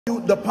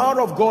The power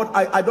of God,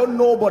 I don't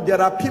know, but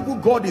there are people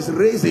God is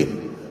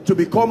raising to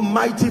become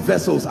mighty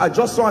vessels. I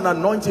just saw an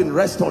anointing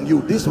rest on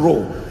you, this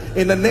row.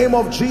 In the name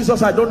of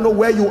Jesus, I don't know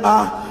where you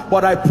are,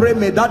 but I pray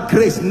may that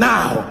grace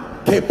now,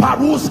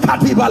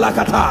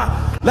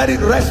 let it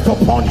rest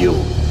upon you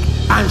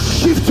and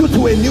shift you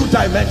to a new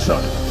dimension.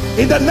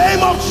 In the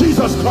name of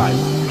Jesus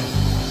Christ.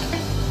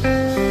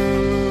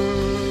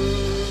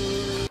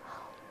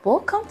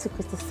 Welcome to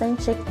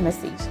Christocentric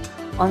Message.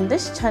 On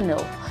this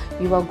channel,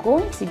 you are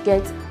going to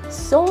get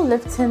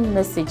soul-lifting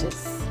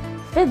messages,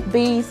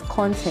 faith-based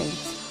content,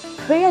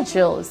 prayer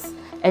drills,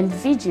 and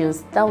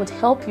videos that would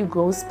help you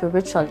grow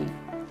spiritually.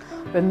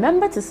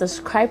 Remember to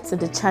subscribe to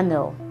the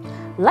channel,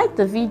 like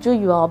the video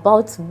you are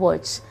about to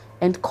watch,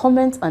 and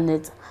comment on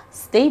it.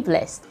 Stay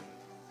blessed.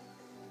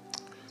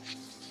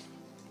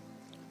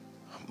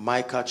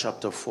 Micah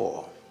chapter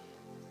 4.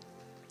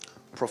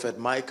 Prophet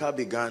Micah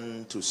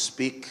began to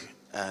speak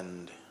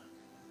and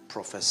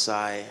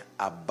prophesy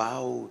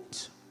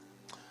about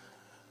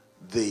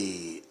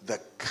the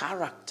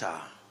character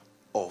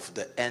of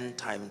the end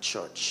time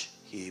church.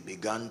 He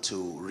began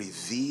to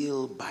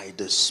reveal by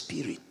the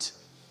Spirit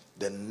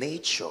the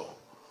nature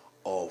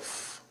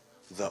of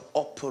the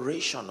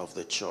operation of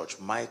the church.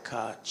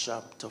 Micah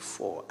chapter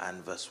 4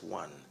 and verse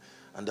 1.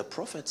 And the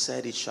prophet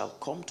said, it shall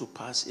come to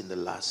pass in the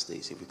last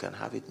days. If we can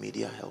have it,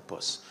 media, help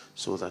us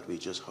so that we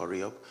just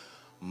hurry up.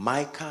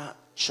 Micah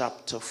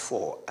chapter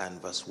 4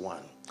 and verse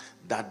 1.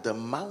 That the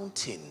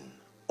mountain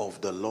of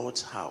the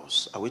Lord's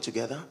house, are we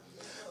together?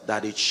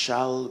 That it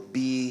shall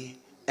be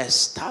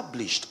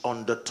established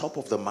on the top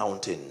of the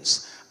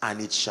mountains,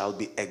 and it shall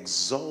be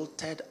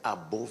exalted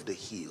above the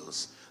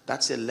hills.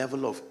 That's a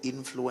level of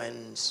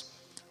influence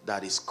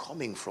that is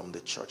coming from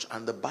the church.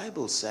 And the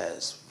Bible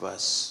says,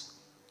 verse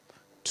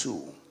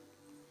 2,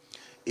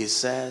 it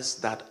says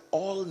that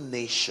all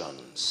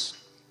nations,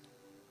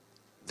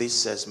 this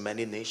says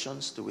many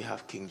nations, do we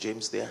have King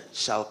James there?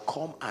 Shall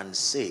come and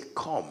say,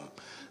 come,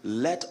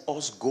 let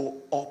us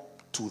go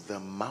up to the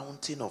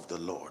mountain of the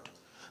Lord.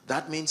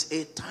 That means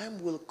a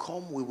time will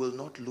come, we will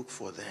not look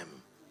for them.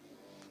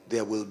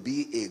 There will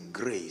be a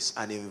grace,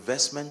 an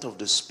investment of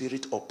the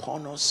Spirit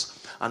upon us.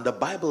 And the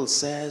Bible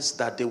says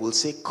that they will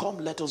say, come,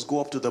 let us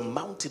go up to the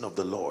mountain of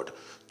the Lord,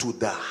 to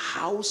the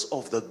house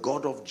of the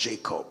God of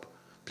Jacob.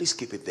 Please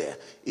keep it there.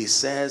 It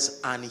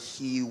says, and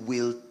he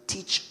will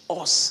teach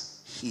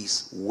us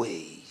his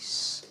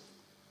ways.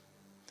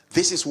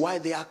 This is why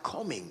they are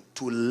coming,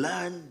 to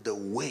learn the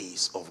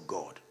ways of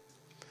God.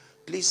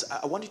 Please,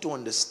 I want you to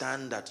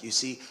understand that, you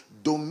see,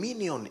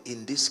 dominion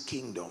in this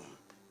kingdom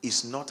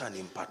is not an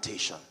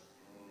impartation.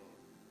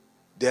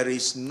 There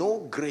is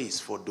no grace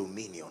for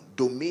dominion.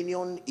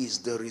 Dominion is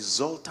the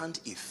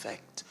resultant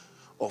effect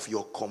of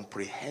your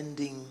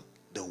comprehending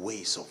the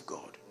ways of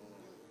God.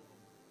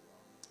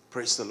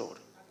 Praise the Lord.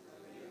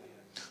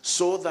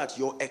 So that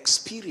your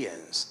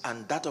experience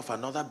and that of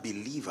another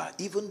believer,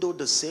 even though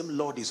the same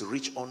Lord is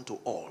rich unto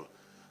all,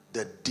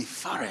 the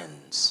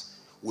difference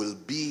will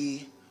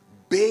be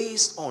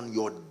based on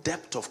your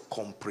depth of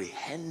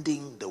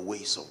comprehending the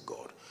ways of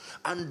God.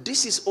 And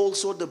this is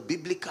also the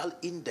biblical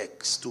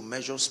index to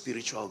measure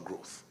spiritual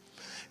growth.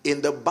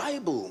 In the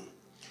Bible,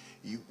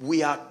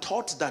 we are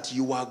taught that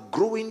you are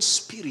growing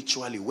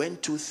spiritually when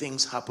two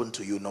things happen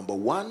to you. Number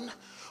one,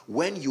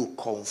 when you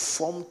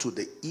conform to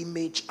the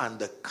image and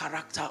the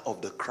character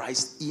of the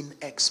Christ in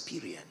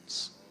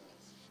experience.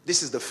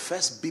 This is the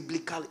first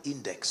biblical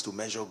index to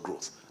measure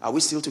growth. Are we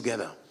still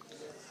together?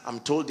 I'm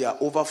told there are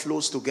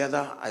overflows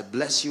together. I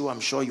bless you.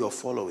 I'm sure you're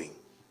following.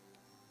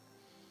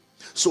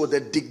 So the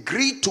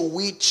degree to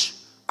which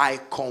I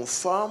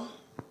confirm,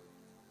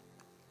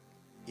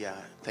 yeah,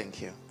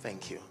 thank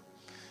you.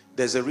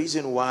 There's a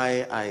reason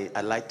why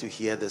I like to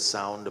hear the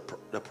sound.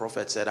 The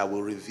prophet said, I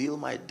will reveal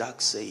my dark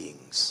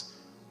sayings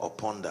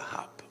upon the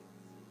harp.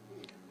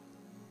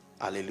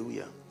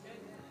 Hallelujah.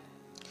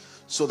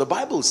 So the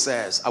Bible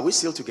says, are we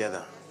still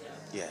together?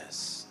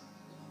 Yes.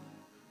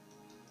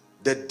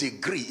 The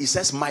degree, it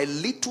says, my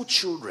little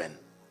children,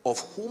 of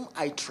whom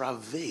I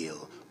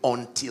travail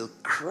until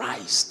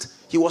Christ.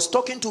 He was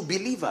talking to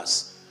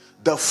believers,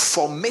 the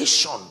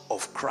formation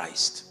of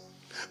Christ.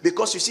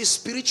 Because you see,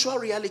 spiritual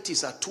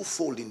realities are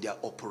twofold in their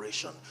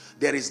operation.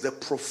 There is the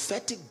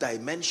prophetic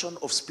dimension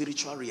of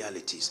spiritual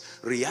realities,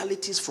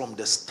 realities from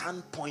the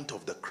standpoint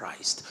of the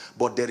Christ,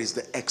 but there is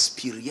the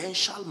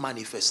experiential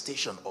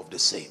manifestation of the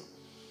same.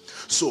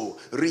 So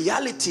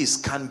realities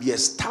can be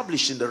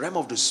established in the realm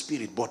of the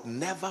spirit, but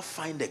never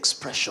find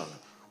expression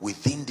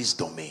within this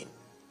domain.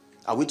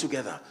 Are we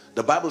together?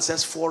 The Bible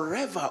says,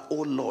 forever, O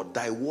Lord,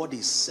 thy word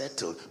is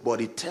settled. But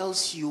it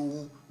tells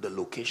you the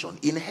location.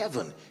 In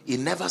heaven,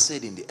 it never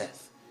said in the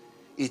earth.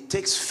 It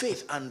takes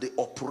faith and the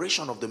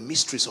operation of the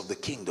mysteries of the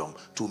kingdom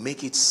to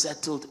make it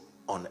settled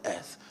on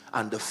earth.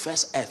 And the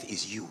first earth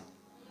is you.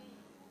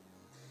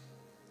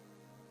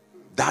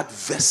 That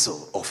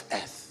vessel of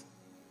earth.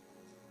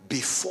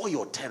 Before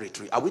your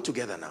territory. Are we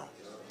together now?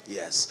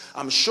 Yes.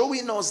 I'm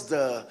showing us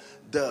the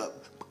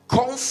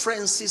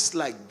conferences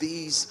like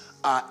these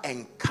are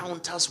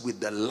encounters with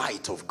the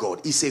light of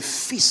God. It's a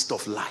feast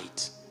of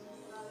light.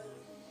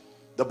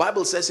 The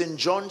Bible says in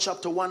John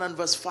chapter 1 and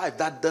verse 5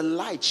 that the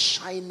light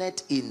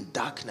shineth in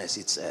darkness,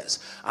 it says,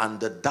 and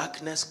the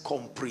darkness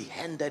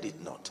comprehended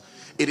it not.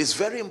 It is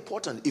very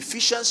important.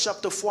 Ephesians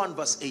chapter 4 and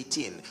verse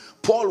 18.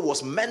 Paul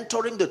was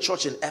mentoring the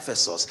church in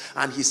Ephesus,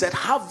 and he said,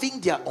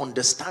 having their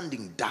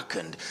understanding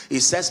darkened, he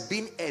says,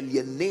 being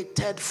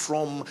alienated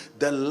from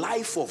the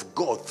life of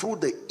God through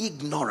the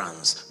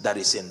ignorance that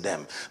is in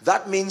them.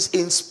 That means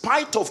in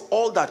spite of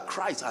all that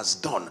Christ has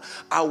done,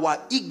 our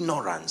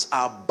ignorance,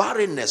 our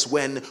barrenness,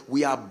 when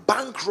we are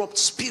bankrupt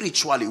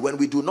spiritually, when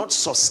we do not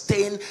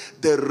sustain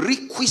the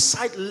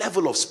requisite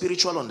level of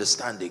spiritual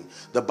understanding,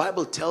 the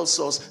Bible tells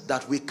us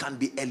that we can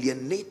be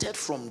alienated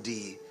from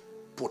the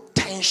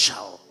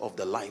potential of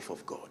the life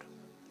of God.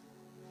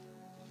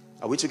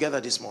 Are we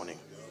together this morning?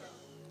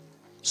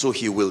 So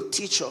he will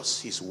teach us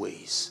his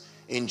ways.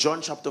 In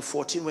John chapter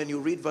 14, when you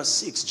read verse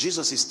 6,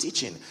 Jesus is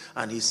teaching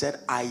and he said,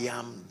 I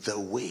am the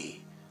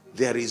way.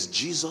 There is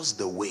Jesus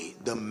the way,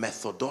 the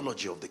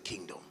methodology of the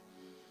kingdom.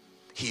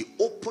 He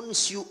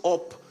opens you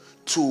up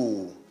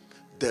to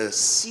the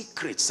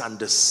secrets and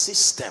the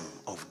system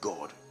of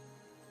God.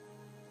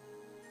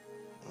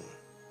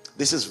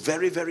 This is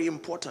very, very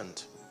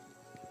important.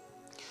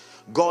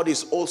 God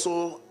is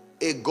also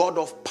a God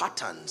of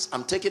patterns.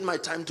 I'm taking my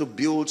time to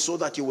build so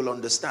that you will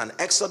understand.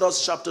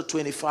 Exodus chapter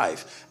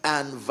 25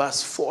 and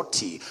verse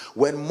 40.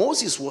 When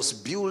Moses was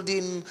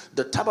building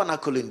the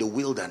tabernacle in the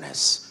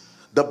wilderness,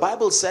 the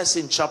Bible says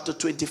in chapter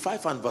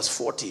 25 and verse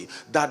 40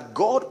 that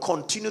God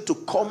continued to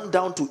come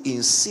down to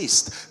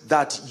insist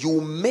that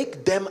you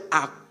make them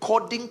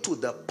according to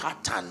the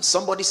pattern.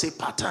 Somebody say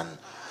pattern.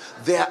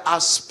 There are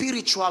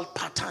spiritual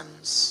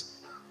patterns.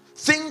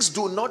 Things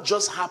do not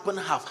just happen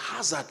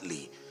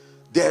haphazardly.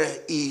 There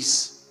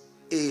is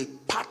a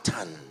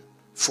pattern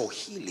for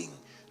healing.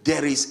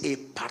 There is a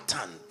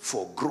pattern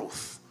for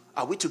growth.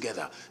 Are we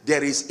together?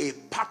 There is a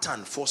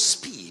pattern for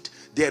speed.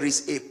 There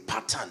is a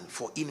pattern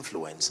for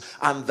influence.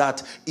 And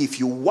that if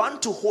you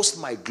want to host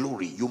my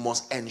glory, you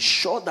must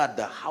ensure that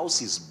the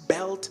house is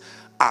built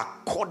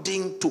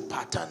according to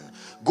pattern.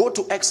 Go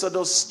to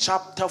Exodus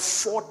chapter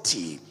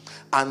 40.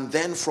 And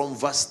then from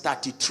verse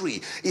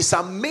 33, it's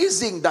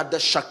amazing that the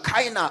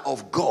Shekinah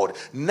of God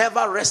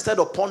never rested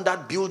upon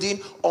that building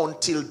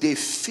until they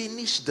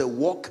finished the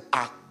work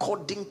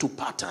according to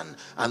pattern.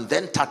 And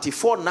then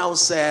 34 now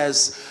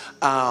says,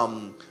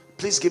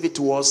 please give it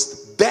to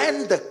us.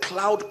 Then the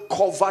cloud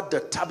covered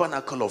the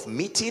tabernacle of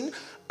meeting,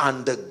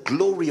 and the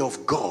glory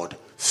of God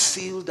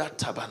filled that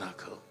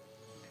tabernacle.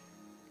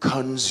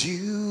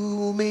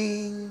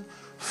 Consuming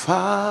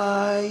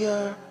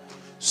fire,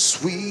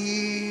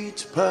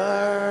 sweet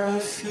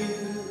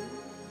perfume,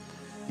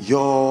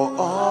 your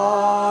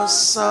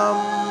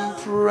awesome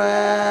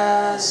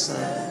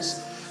presence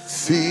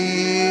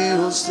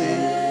fills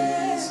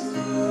this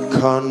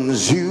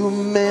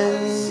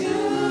consuming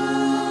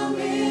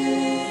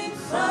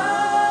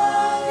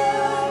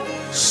fire,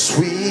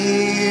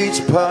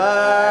 sweet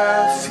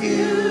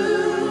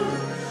perfume,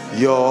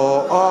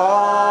 your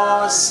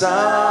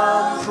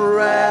awesome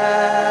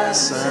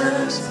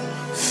presence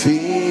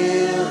fills.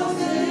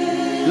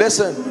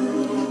 Listen,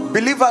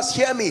 believers,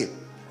 hear me.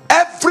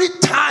 Every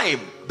time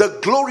the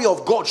glory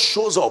of God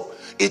shows up,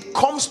 it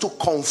comes to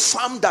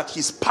confirm that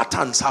his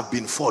patterns have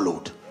been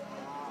followed.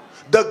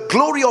 The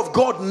glory of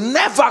God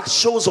never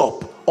shows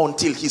up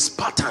until his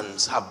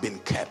patterns have been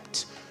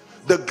kept.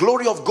 The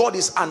glory of God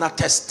is an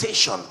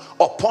attestation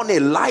upon a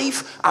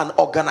life, an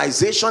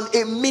organization,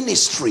 a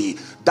ministry,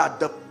 that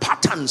the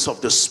patterns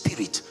of the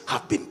Spirit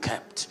have been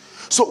kept.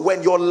 So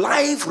when your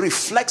life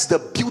reflects the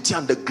beauty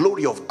and the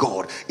glory of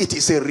God, it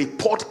is a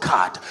report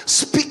card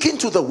speaking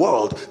to the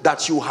world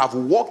that you have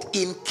walked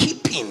in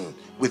keeping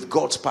with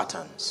God's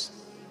patterns.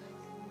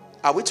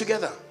 Are we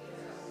together?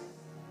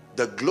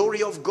 The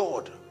glory of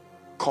God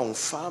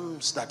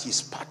confirms that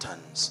his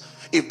patterns.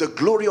 If the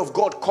glory of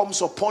God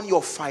comes upon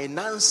your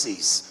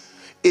finances,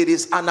 it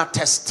is an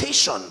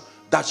attestation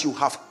that you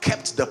have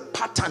kept the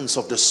patterns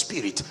of the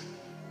Spirit.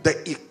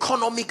 The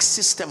economic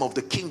system of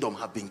the kingdom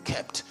have been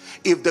kept.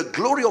 If the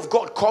glory of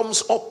God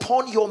comes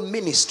upon your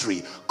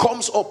ministry,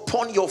 comes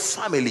upon your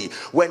family,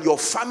 when your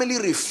family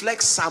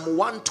reflects Psalm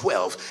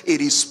 112,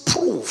 it is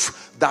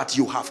proof that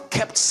you have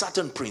kept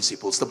certain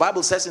principles. The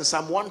Bible says in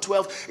Psalm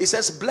 112, it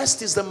says,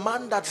 blessed is the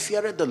man that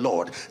feareth the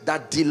Lord,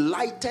 that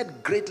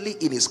delighted greatly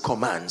in his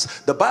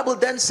commands. The Bible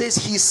then says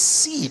his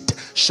seed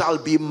shall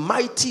be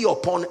mighty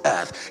upon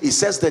earth. It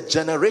says the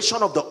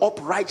generation of the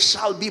upright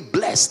shall be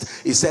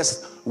blessed. It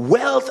says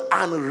wealth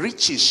and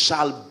riches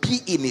shall be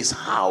in his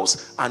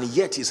house, and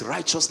yet his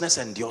righteousness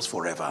endures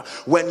forever.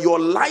 When your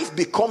life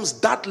becomes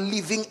that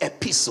living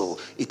epistle,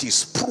 it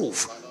is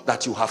proof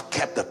that you have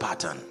kept the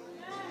pattern.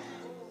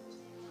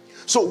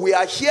 So we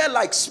are here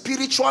like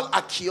spiritual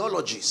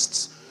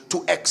archaeologists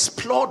to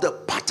explore the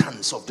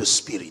patterns of the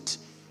Spirit.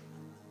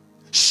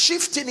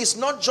 Shifting is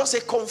not just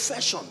a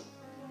confession.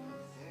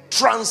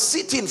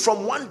 Transiting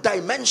from one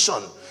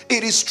dimension.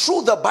 It is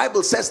true, the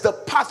Bible says the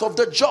path of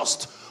the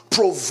just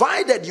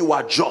provided you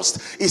are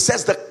just. It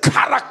says the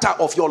character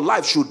of your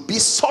life should be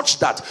such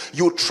that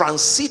you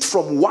transit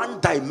from one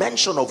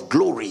dimension of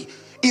glory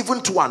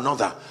even to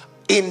another,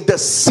 in the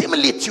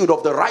similitude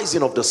of the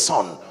rising of the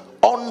sun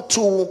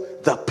unto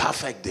the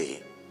perfect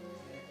day.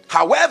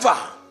 However,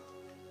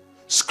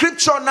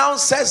 scripture now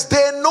says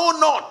they know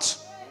not.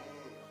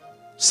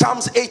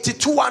 Psalms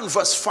 82 and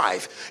verse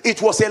 5.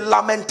 It was a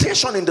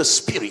lamentation in the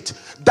spirit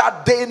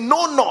that they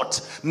know not,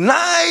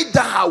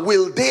 neither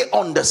will they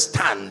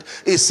understand.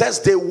 It says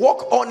they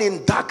walk on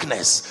in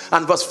darkness.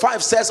 And verse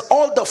 5 says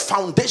all the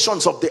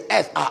foundations of the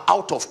earth are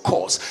out of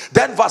course.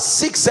 Then verse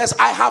 6 says,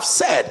 I have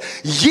said,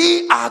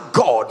 ye are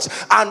gods,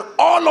 and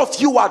all of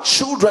you are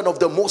children of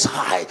the Most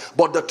High.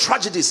 But the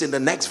tragedy is in the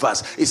next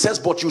verse. It says,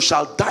 but you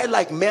shall die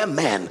like mere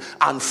men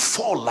and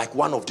fall like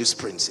one of these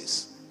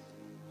princes.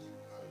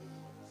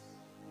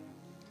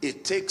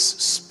 It takes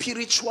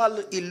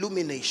spiritual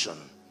illumination,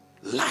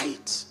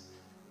 light.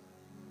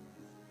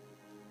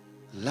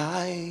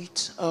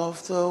 Light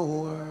of the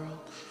world,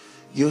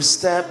 you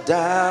step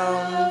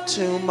down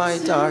to my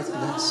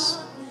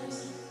darkness.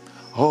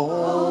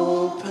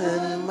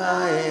 Open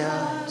my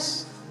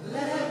eyes.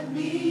 Let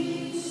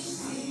me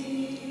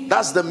see.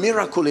 That's the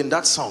miracle in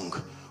that song.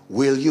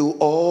 Will you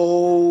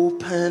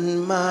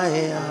open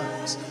my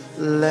eyes?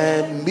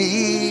 Let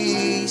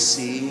me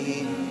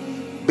see.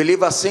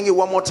 Believers, sing it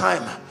one more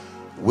time.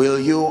 Will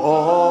you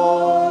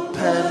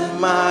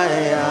open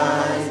my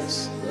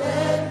eyes?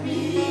 Let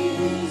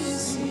me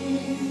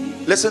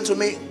see. Listen to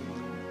me.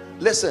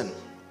 Listen.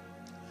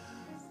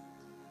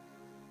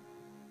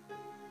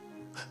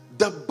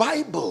 The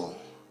Bible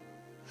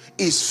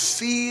is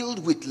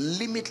filled with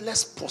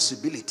limitless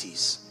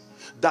possibilities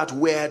that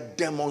were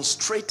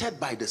demonstrated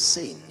by the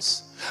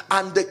saints.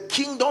 And the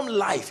kingdom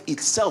life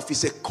itself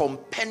is a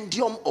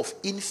compendium of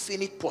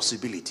infinite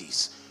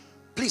possibilities.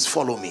 Please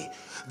follow me.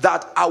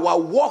 That our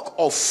walk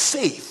of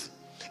faith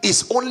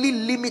is only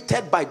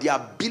limited by the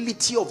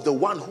ability of the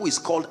one who is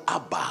called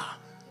Abba,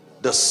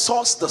 the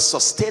source, the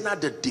sustainer,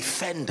 the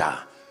defender.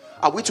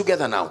 Are we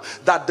together now?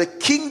 That the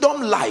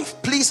kingdom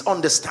life, please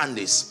understand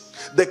this,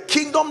 the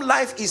kingdom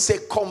life is a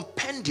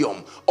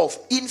compendium of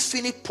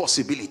infinite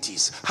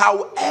possibilities.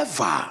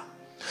 However,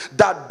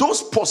 that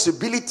those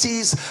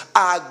possibilities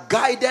are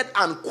guided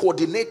and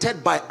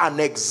coordinated by an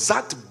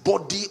exact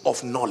body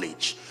of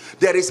knowledge.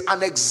 There is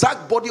an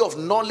exact body of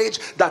knowledge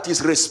that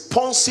is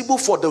responsible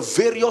for the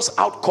various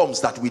outcomes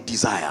that we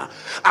desire.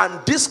 And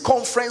this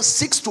conference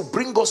seeks to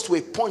bring us to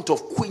a point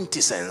of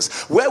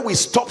quintessence where we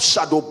stop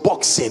shadow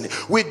boxing.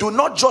 We do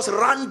not just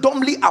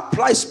randomly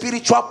apply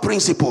spiritual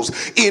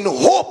principles in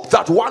hope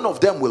that one of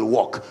them will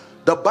work.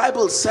 The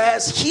Bible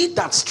says he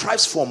that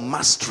strives for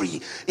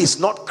mastery is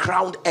not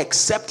crowned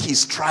except he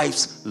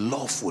strives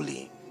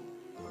lawfully.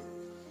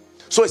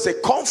 So it's a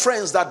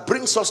conference that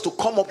brings us to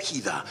come up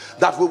hither,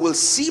 that we will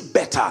see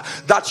better,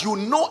 that you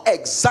know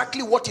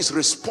exactly what is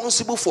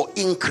responsible for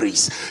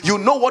increase. You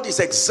know what is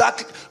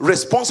exactly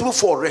responsible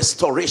for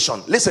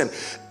restoration. Listen,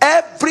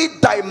 every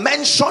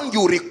dimension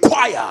you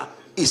require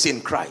is in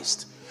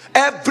Christ.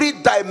 Every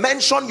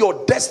dimension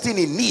your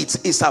destiny needs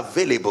is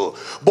available.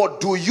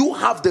 But do you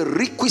have the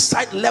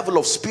requisite level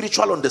of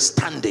spiritual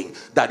understanding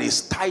that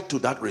is tied to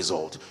that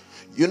result?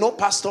 You know,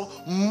 Pastor,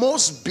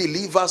 most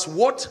believers,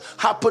 what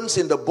happens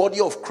in the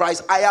body of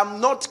Christ, I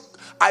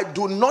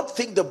do not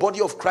think the body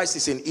of Christ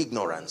is in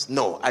ignorance.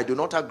 No, I do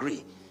not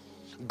agree.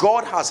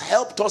 God has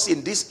helped us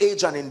in this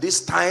age and in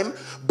this time,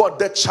 but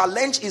the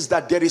challenge is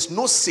that there is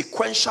no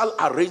sequential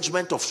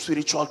arrangement of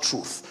spiritual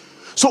truth.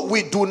 So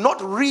we do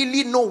not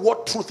really know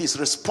what truth is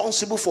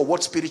responsible for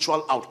what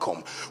spiritual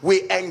outcome.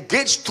 We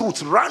engage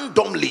truth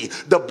randomly.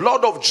 The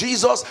blood of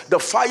Jesus, the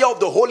fire of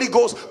the Holy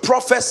Ghost,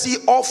 prophecy,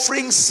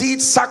 offering, seed,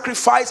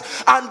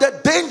 sacrifice. And the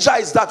danger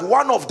is that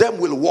one of them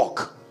will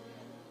work.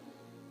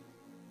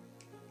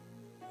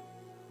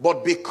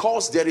 But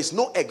because there is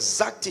no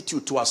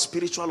exactitude to our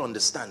spiritual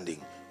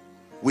understanding,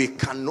 we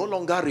can no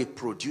longer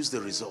reproduce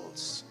the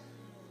results.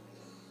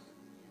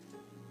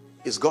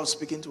 Is God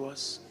speaking to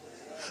us?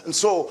 And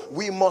so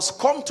we must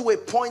come to a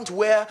point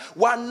where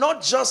we're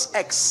not just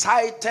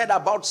excited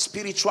about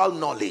spiritual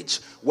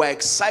knowledge. We're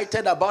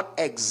excited about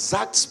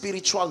exact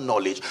spiritual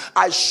knowledge.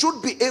 I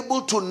should be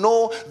able to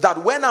know that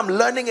when I'm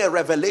learning a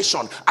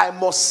revelation, I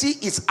must see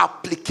its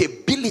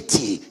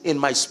applicability in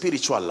my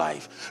spiritual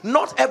life.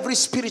 Not every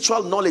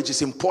spiritual knowledge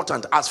is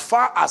important as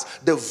far as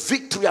the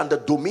victory and the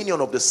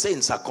dominion of the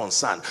saints are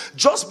concerned.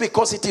 Just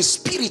because it is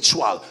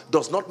spiritual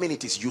does not mean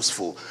it is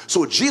useful.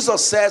 So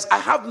Jesus says, I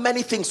have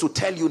many things to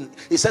tell you.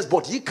 He says,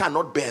 but ye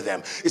cannot bear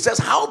them. He says,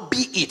 how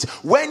be it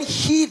when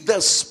he,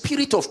 the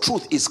Spirit of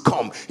truth, is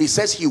come, he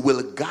says he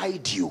will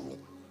guide you.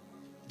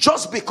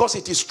 Just because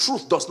it is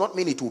truth does not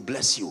mean it will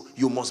bless you.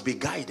 You must be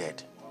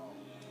guided.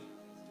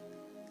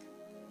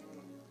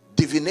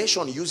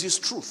 Divination uses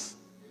truth.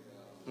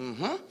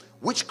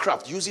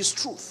 Witchcraft uses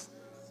truth.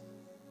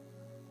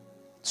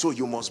 So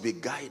you must be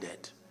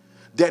guided.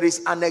 There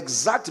is an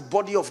exact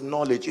body of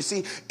knowledge. You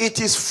see,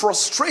 it is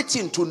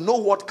frustrating to know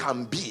what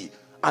can be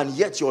and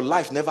yet your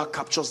life never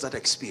captures that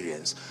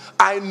experience.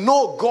 I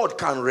know God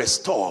can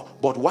restore,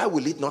 but why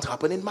will it not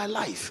happen in my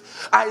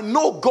life? I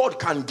know God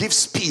can give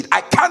speed.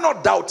 I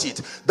cannot doubt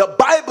it. The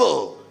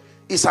Bible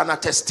is an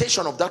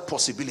attestation of that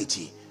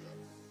possibility.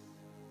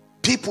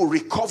 People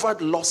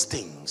recovered lost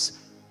things.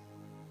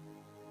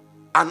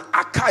 An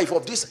archive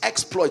of these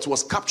exploits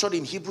was captured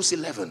in Hebrews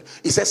 11.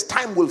 It says,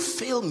 time will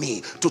fail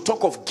me to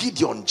talk of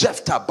Gideon,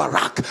 Jephthah,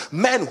 Barak,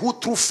 men who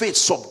through faith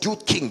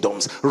subdued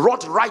kingdoms,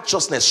 wrought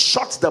righteousness,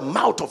 shut the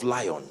mouth of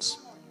lions.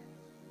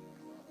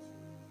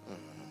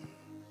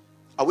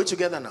 Are we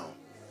together now?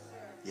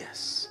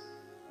 Yes.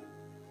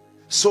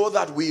 So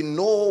that we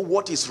know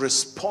what is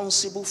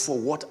responsible for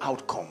what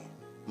outcome.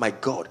 My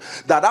God,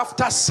 that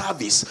after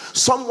service,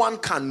 someone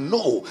can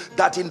know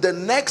that in the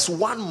next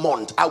 1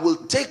 month, I will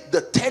take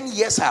the 10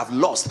 years I have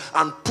lost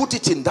and put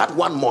it in that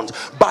 1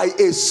 month by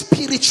a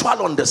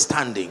spiritual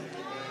understanding.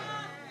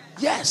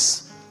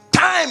 Yes,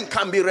 time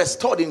can be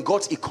restored in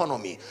God's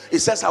economy. It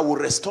says, I will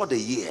restore the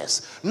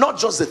years, not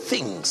just the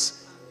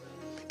things.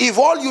 If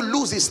all you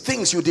lose is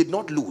things, you did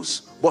not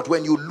lose. But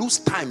when you lose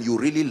time, you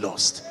really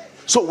lost.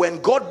 So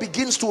when God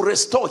begins to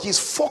restore his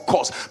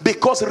focus,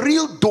 because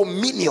real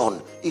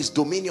dominion is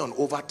dominion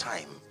over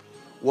time.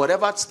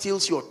 Whatever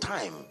steals your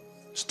time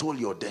stole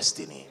your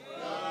destiny.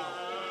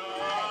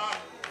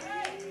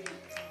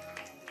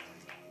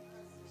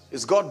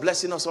 Is God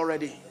blessing us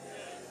already?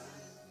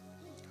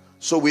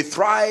 So we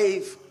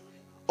thrive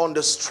on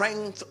the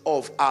strength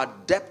of our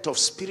depth of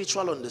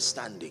spiritual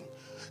understanding.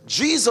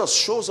 Jesus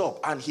shows up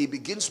and he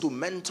begins to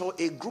mentor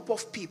a group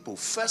of people.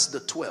 First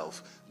the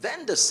 12,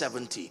 then the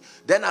 70,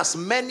 then as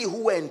many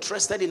who were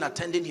interested in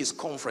attending his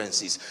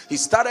conferences. He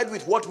started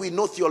with what we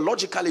know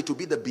theologically to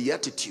be the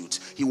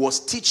Beatitudes. He was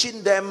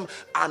teaching them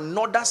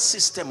another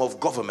system of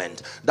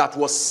government that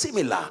was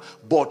similar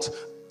but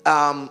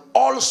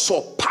all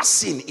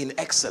surpassing in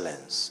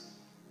excellence.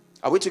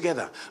 Are we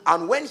together?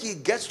 And when he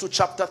gets to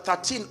chapter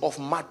 13 of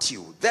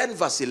Matthew, then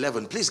verse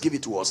 11, please give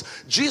it to us.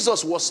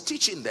 Jesus was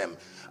teaching them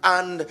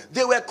and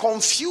they were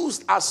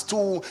confused as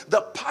to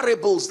the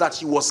parables that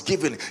he was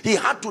given. He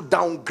had to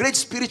downgrade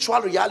spiritual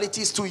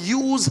realities to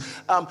use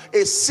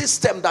a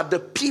system that the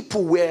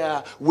people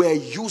were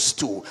used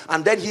to.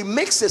 And then he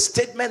makes a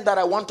statement that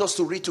I want us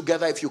to read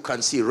together if you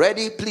can see.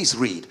 Ready? Please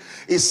read.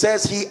 It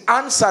says, he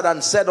answered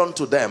and said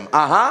unto them,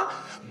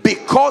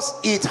 because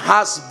it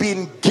has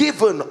been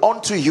given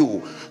unto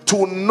you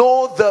to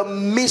know the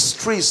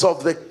mysteries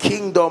of the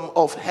kingdom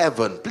of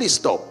heaven. Please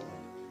stop.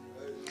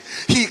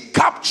 He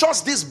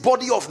captures this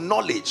body of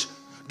knowledge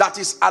that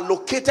is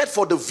allocated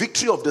for the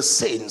victory of the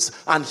saints,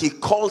 and he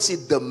calls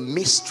it the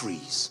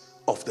mysteries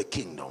of the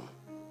kingdom.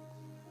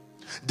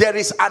 There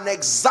is an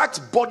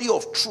exact body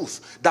of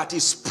truth that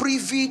is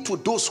privy to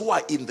those who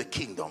are in the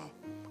kingdom.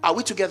 Are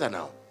we together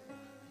now?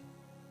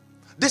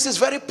 This is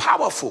very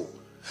powerful.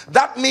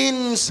 That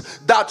means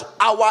that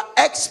our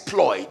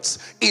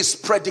exploits is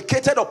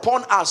predicated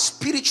upon our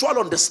spiritual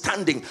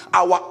understanding,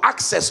 our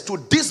access to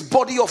this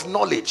body of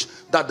knowledge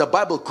that the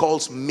Bible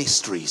calls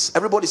mysteries.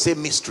 Everybody say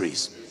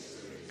mysteries.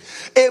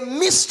 A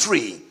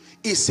mystery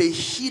is a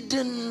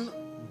hidden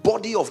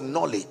body of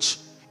knowledge.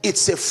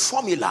 It's a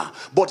formula,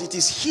 but it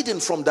is hidden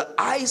from the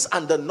eyes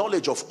and the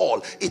knowledge of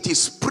all. It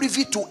is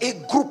privy to a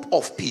group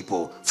of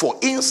people. For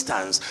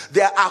instance,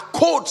 there are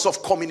codes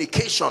of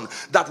communication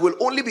that will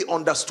only be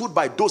understood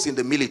by those in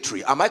the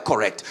military. Am I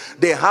correct?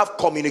 They have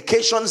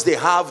communications, they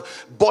have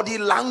body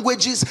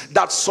languages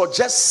that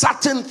suggest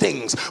certain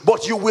things,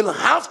 but you will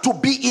have to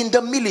be in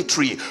the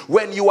military.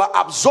 When you are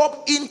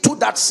absorbed into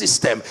that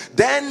system,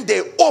 then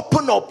they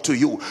open up to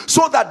you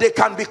so that they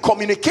can be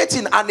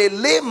communicating, and a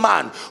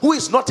layman who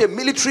is not a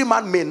military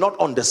man may not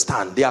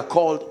understand. They are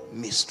called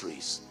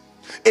mysteries.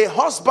 A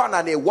husband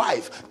and a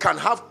wife can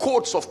have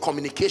codes of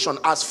communication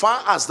as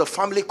far as the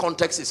family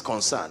context is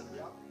concerned.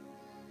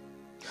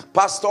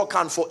 Pastor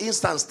can, for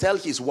instance, tell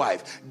his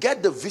wife,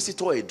 get the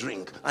visitor a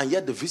drink, and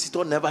yet the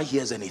visitor never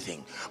hears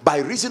anything. By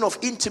reason of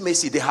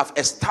intimacy, they have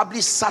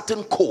established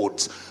certain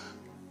codes.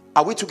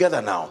 Are we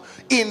together now?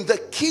 In the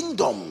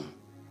kingdom,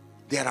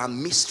 there are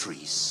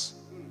mysteries.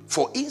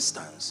 For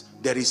instance,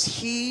 there is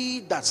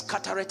he that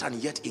scattereth and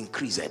yet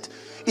increaseth.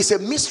 It's a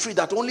mystery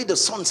that only the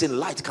sons in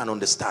light can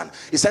understand.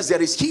 It says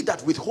there is he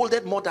that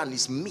withholdeth more than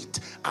his meat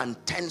and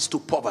tends to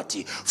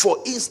poverty. For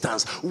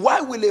instance,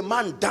 why will a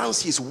man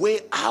dance his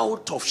way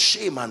out of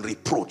shame and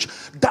reproach?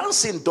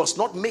 Dancing does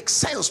not make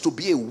sense to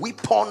be a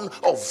weapon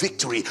of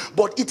victory,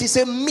 but it is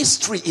a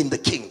mystery in the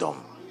kingdom.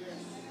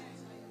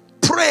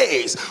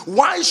 Praise.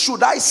 Why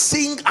should I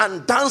sing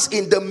and dance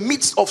in the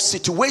midst of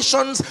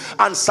situations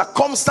and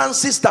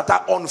circumstances that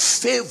are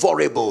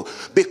unfavorable?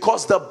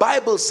 Because the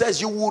Bible says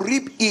you will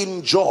reap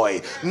in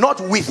joy, not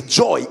with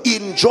joy,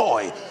 in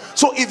joy.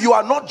 So if you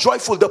are not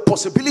joyful, the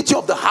possibility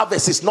of the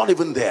harvest is not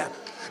even there.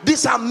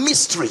 These are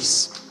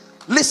mysteries.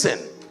 Listen,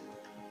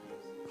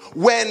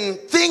 When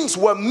things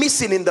were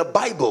missing in the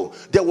Bible,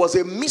 there was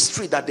a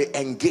mystery that they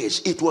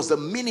engaged. It was the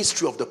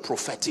ministry of the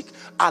prophetic.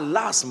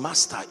 Alas,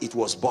 master, it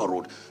was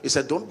borrowed. He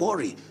said, don't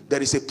worry.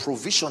 There is a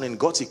provision in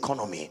God's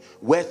economy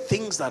where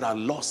things that are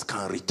lost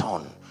can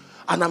return.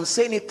 And I'm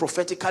saying it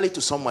prophetically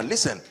to someone.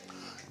 Listen,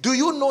 do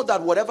you know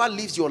that whatever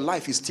lives your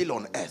life is still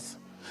on earth?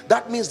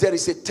 That means there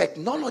is a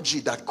technology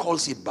that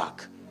calls it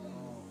back.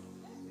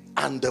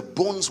 And the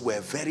bones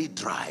were very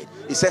dried.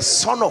 He says,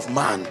 son of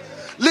man.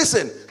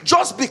 Listen,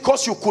 just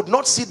because you could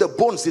not see the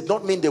bones did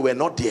not mean they were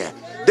not there.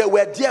 They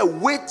were there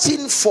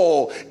waiting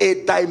for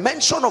a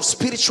dimension of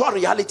spiritual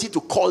reality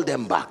to call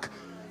them back.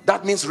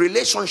 That means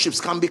relationships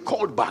can be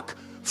called back.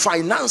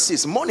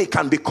 Finances, money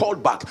can be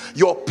called back.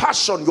 Your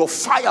passion, your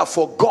fire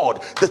for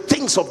God, the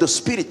things of the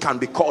spirit can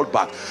be called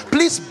back.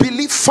 Please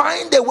believe,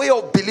 find a way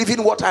of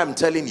believing what I am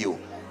telling you.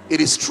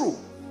 It is true.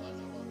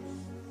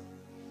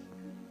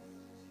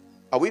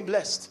 Are we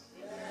blessed?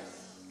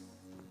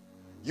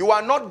 You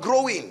are not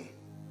growing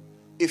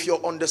if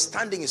your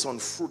understanding is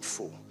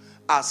unfruitful.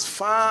 As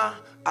far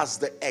as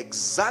the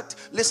exact,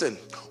 listen,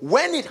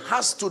 when it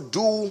has to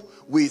do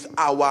with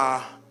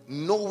our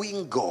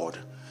knowing God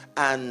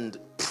and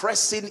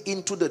pressing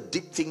into the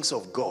deep things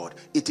of God,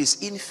 it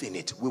is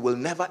infinite. We will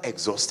never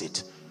exhaust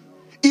it.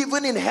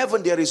 Even in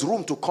heaven, there is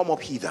room to come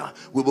up hither.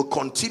 We will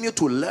continue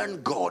to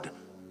learn God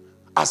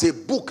as a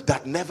book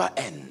that never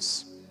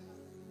ends.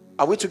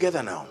 Are we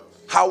together now?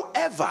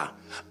 However,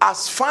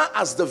 as far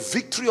as the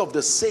victory of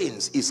the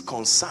saints is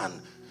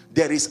concerned,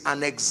 there is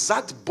an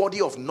exact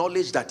body of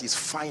knowledge that is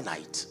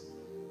finite.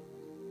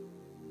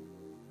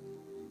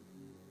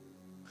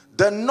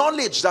 The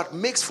knowledge that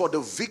makes for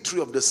the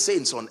victory of the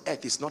saints on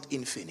earth is not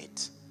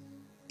infinite.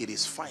 It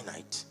is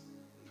finite.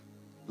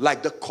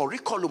 Like the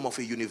curriculum of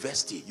a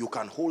university, you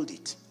can hold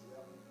it.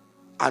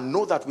 And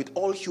know that with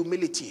all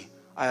humility,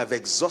 I have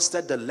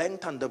exhausted the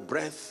length and the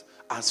breadth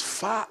as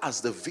far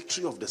as the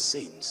victory of the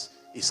saints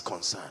is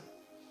concerned.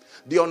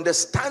 The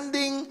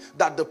understanding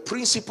that the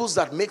principles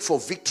that make for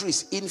victory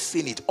is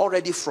infinite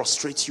already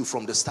frustrates you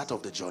from the start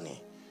of the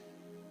journey.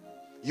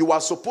 You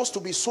are supposed to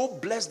be so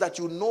blessed that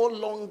you no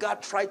longer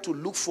try to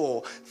look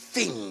for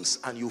things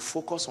and you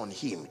focus on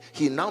him.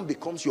 He now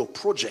becomes your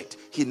project.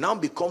 He now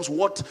becomes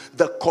what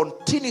the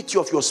continuity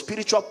of your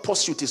spiritual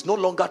pursuit is, no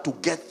longer to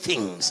get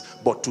things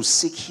but to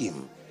seek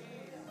him.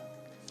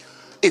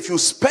 If you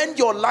spend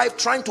your life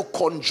trying to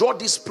conjure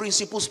these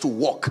principles to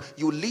work,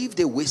 you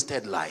lived a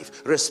wasted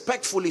life.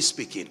 Respectfully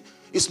speaking,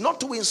 it's not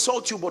to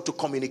insult you, but to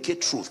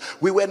communicate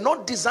truth. We were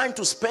not designed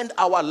to spend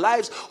our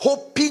lives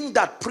hoping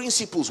that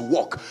principles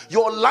work.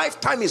 Your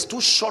lifetime is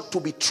too short to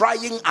be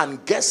trying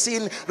and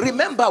guessing.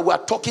 Remember, we're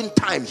talking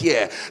time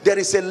here. There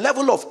is a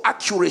level of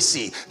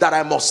accuracy that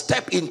I must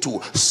step into.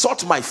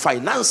 Sort my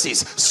finances,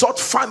 sort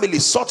family,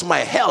 sort my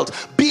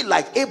health. Be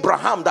like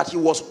Abraham, that he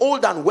was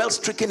old and well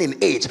stricken in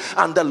age,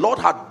 and the Lord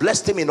had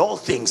blessed him in all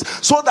things.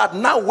 So that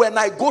now when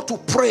I go to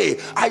pray,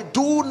 I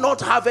do not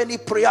have any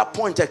prayer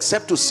point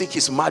except to seek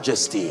his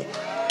majesty.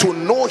 To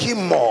know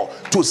him more,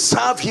 to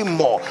serve him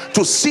more,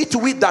 to see to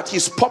it that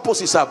his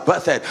purposes are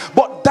birthed.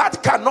 But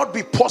that cannot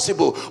be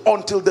possible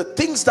until the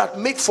things that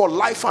make for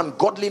life and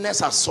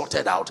godliness are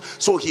sorted out.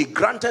 So he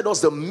granted us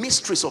the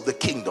mysteries of the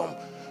kingdom,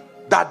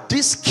 that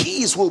these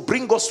keys will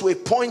bring us to a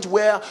point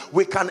where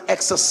we can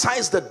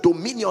exercise the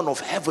dominion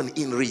of heaven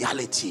in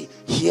reality,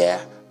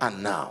 here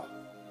and now.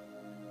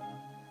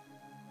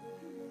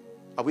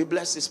 Are we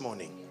blessed this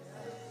morning?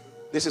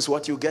 This is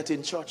what you get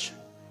in church.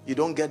 You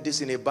don't get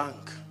this in a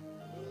bank.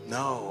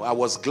 No, I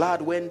was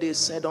glad when they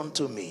said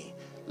unto me,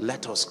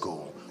 let us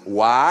go.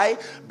 Why?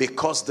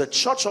 Because the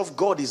church of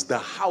God is the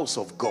house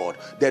of God.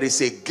 There is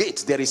a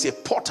gate, there is a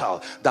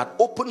portal that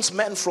opens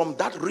men from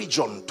that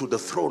region to the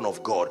throne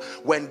of God.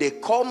 When they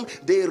come,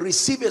 they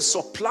receive a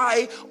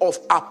supply of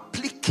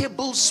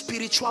applicable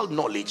spiritual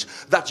knowledge,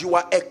 that you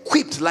are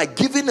equipped like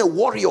giving a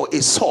warrior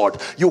a sword.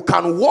 You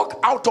can walk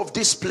out of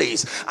this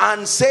place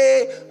and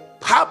say,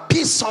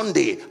 happy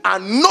Sunday,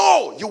 and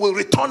know you will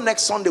return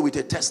next Sunday with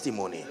a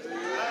testimony.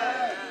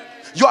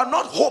 You are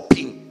not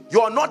hoping,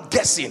 you are not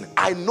guessing.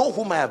 I know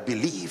whom I have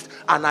believed,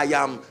 and I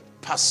am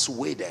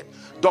persuaded.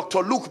 Dr.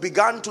 Luke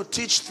began to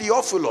teach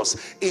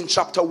Theophilus in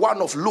chapter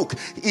 1 of Luke.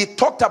 He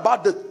talked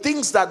about the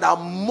things that are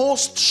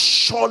most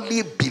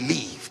surely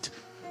believed.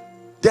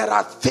 There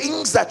are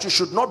things that you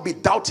should not be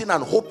doubting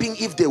and hoping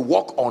if they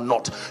work or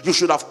not. You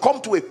should have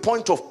come to a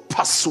point of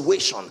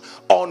persuasion,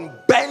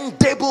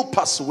 unbendable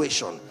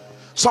persuasion.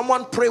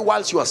 Someone pray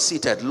whilst you are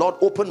seated. Lord,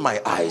 open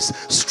my eyes,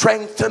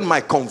 strengthen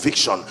my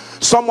conviction.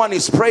 Someone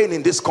is praying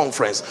in this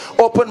conference.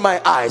 Open my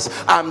eyes.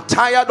 I'm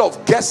tired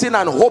of guessing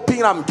and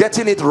hoping I'm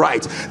getting it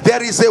right.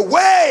 There is a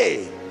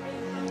way.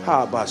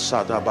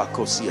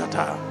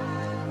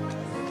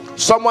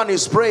 Someone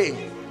is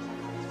praying.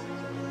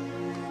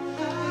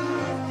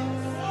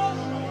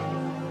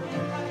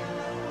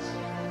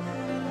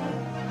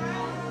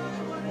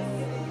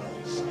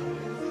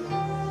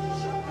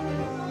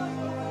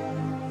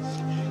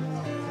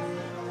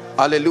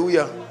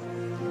 Hallelujah.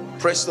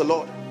 Praise the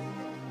Lord.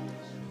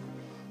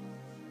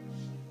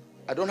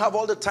 I don't have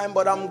all the time,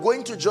 but I'm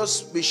going to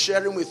just be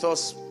sharing with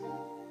us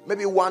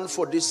maybe one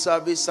for this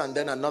service and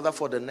then another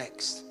for the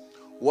next.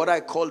 What I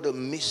call the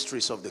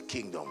mysteries of the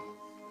kingdom.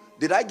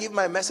 Did I give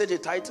my message a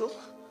title?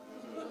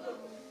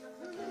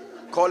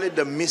 Call it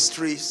the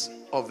mysteries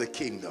of the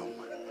kingdom.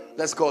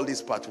 Let's call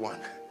this part 1.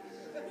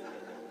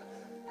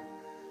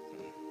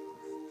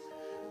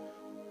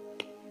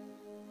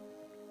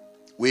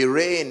 We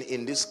reign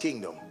in this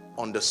kingdom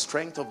on the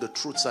strength of the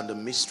truths and the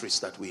mysteries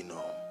that we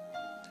know.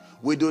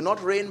 We do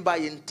not reign by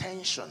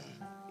intention.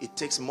 It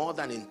takes more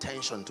than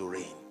intention to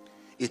reign.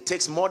 It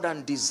takes more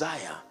than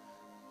desire.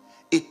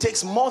 It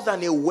takes more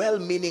than a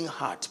well-meaning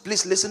heart.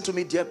 Please listen to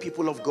me, dear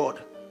people of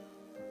God.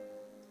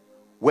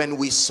 When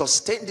we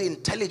sustain the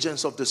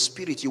intelligence of the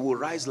Spirit, you will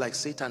rise like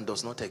Satan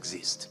does not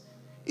exist.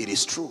 It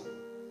is true.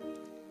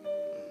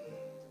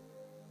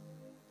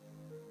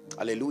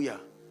 Hallelujah.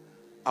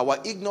 Our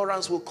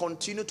ignorance will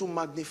continue to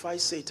magnify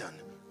Satan.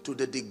 To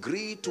the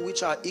degree to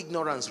which our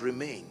ignorance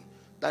remains,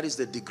 that is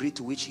the degree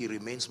to which he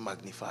remains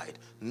magnified.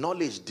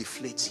 Knowledge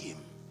deflates him.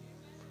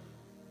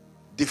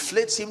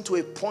 Deflates him to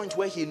a point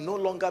where he no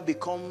longer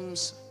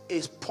becomes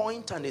a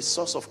point and a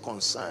source of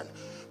concern,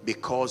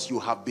 because you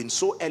have been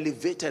so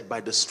elevated by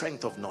the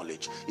strength of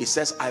knowledge. It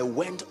says, I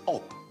went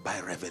up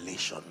by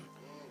revelation.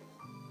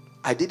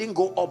 I didn't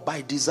go up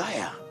by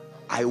desire.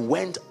 I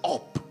went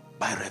up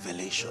by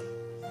revelation.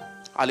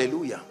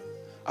 Hallelujah.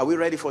 Are we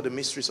ready for the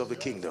mysteries of the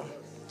kingdom?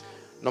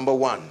 Number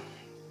 1.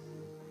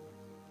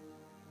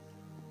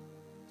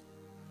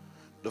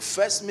 The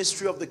first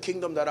mystery of the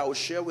kingdom that I will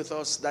share with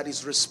us, that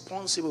is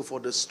responsible for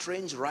the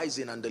strange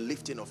rising and the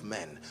lifting of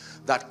men,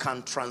 that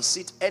can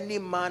transit any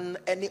man,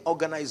 any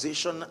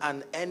organization,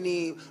 and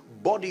any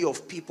body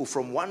of people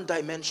from one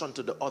dimension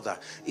to the other,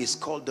 is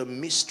called the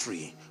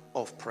mystery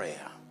of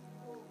prayer.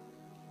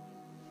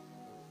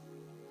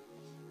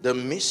 The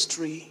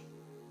mystery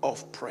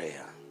of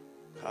prayer.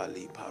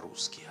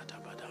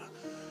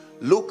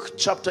 Luke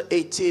chapter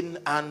 18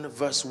 and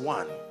verse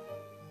 1.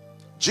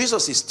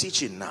 Jesus is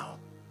teaching now.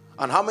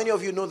 And how many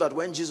of you know that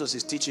when Jesus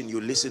is teaching,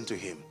 you listen to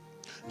him?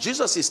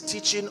 Jesus is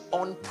teaching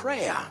on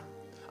prayer.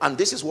 And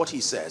this is what he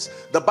says.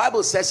 The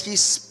Bible says he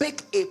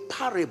spake a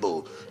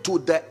parable to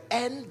the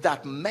end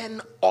that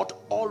men ought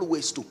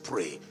always to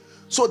pray.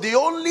 So the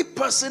only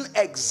person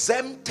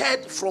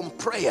exempted from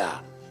prayer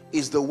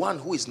is the one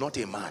who is not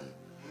a man.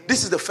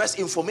 This is the first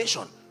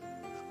information.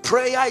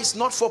 Prayer is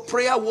not for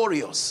prayer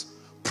warriors.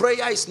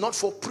 Prayer is not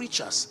for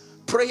preachers.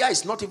 Prayer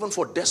is not even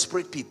for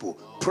desperate people.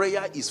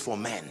 Prayer is for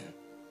men.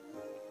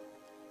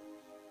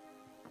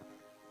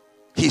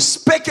 He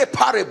spake a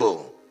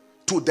parable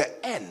to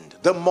the end.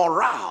 The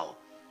morale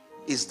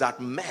is that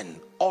men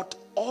ought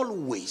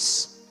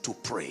always to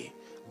pray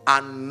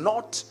and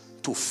not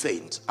to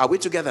faint. Are we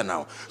together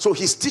now? So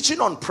he's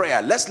teaching on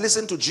prayer. Let's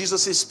listen to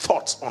Jesus's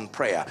thoughts on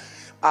prayer.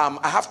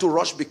 I have to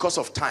rush because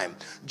of time.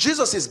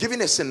 Jesus is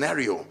giving a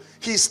scenario.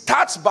 He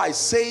starts by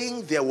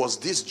saying there was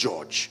this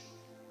judge.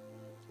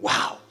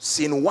 Wow,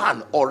 scene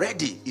 1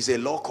 already is a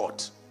law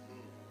court.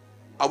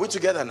 Are we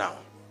together now?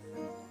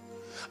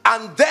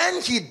 And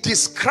then he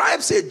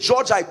describes a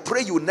judge. I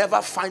pray you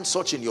never find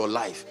such in your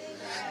life.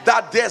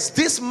 That there's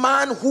this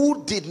man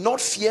who did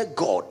not fear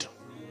God.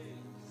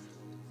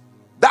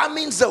 That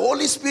means the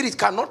Holy Spirit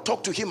cannot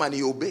talk to him and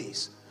he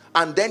obeys.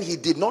 And then he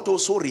did not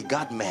also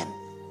regard men.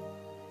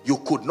 You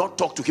could not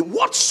talk to him.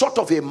 What sort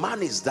of a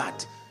man is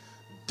that?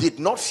 Did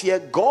not fear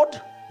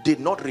God, did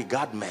not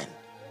regard men.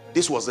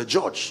 This was the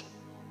judge.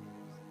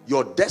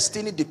 Your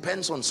destiny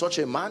depends on such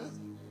a man.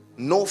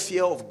 No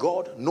fear of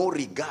God, no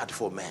regard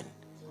for men.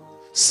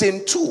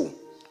 Sin 2,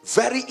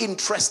 very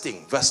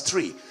interesting, verse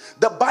 3.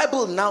 The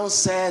Bible now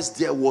says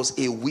there was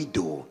a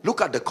widow.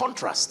 Look at the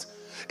contrast.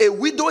 A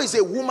widow is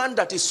a woman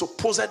that is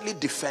supposedly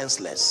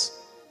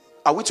defenseless.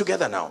 Are we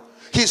together now?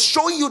 He's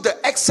showing you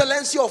the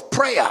excellency of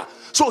prayer.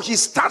 So he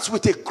starts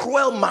with a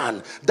cruel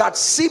man that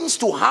seems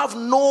to have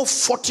no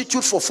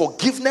fortitude for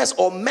forgiveness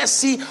or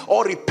mercy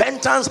or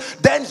repentance.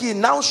 Then he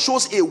now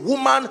shows a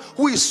woman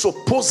who is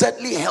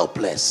supposedly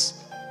helpless.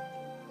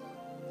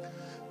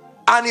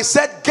 And he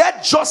said,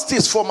 get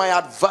justice for my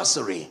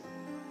adversary.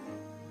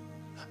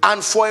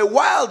 And for a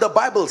while the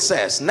Bible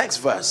says, next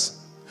verse,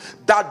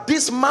 that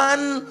this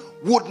man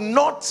would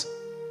not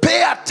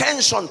pay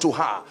attention to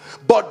her.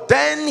 But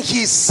then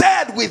he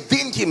said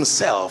within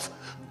himself,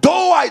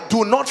 though I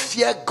do not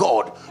fear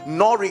God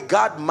nor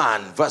regard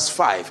man, verse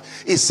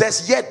 5, it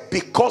says, yet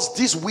because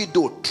this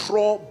widow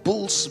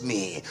troubles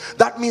me.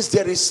 That means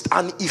there is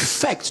an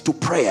effect to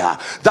prayer,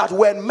 that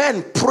when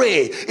men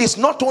pray, it's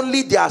not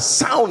only their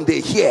sound they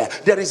hear,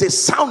 there is a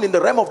sound in the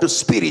realm of the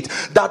spirit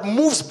that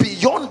moves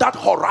beyond that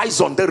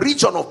horizon, the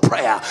region of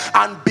prayer,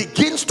 and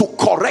begins to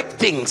correct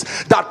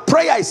things. That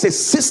prayer is a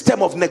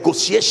system of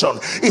negotiation,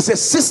 it's a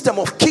system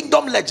of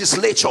kingdom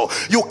legislature.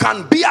 You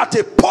can be at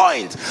a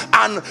point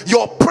and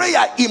your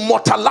prayer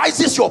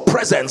immortalizes your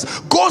presence,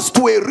 goes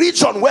to a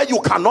region where you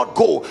cannot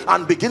go,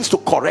 and begins to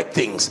correct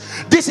things.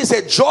 This is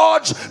a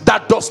judge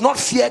that does not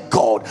fear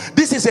God.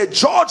 This is a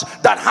judge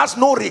that has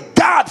no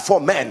regard for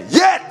men.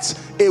 Yet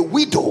a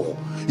widow,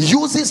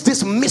 uses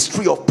this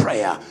mystery of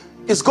prayer.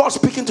 Is God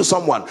speaking to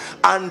someone?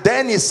 And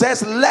then he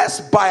says,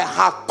 lest by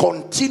her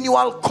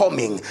continual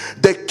coming,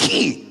 the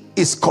key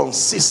is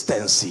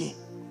consistency.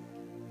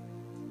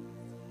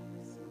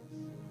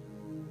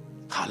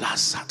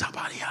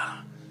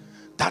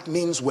 That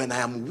means when I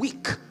am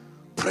weak,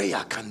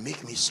 prayer can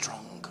make me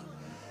strong.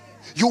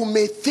 You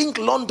may think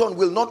London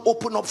will not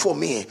open up for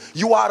me.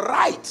 You are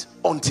right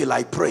until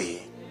I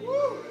pray.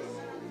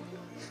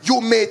 You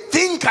may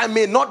think I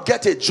may not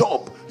get a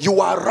job.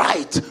 You are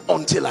right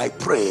until I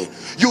pray.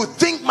 You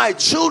think my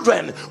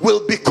children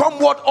will become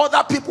what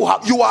other people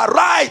have. You are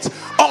right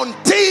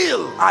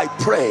until I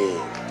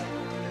pray.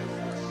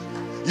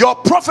 Your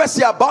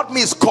prophecy about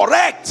me is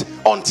correct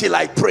until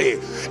I pray.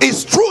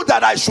 It's true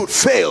that I should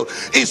fail.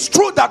 It's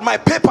true that my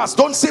papers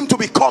don't seem to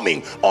be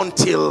coming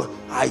until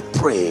I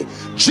pray.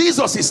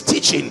 Jesus is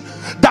teaching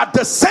that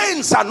the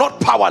saints are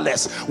not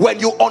powerless. When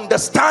you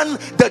understand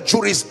the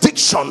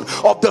jurisdiction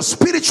of the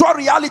spiritual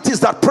realities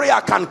that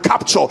prayer can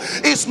capture,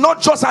 it's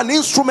not just an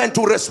instrument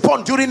to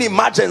respond during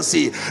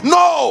emergency.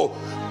 No,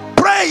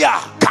 prayer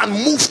can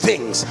move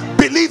things.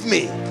 Believe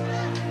me.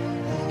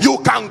 You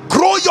can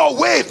grow your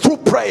way through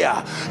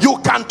prayer. You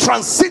can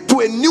transit to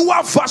a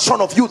newer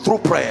version of you through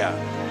prayer.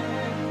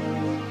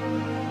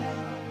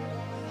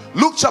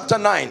 Luke chapter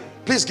 9.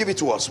 Please give it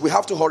to us. We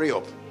have to hurry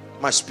up.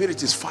 My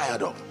spirit is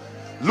fired up.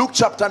 Luke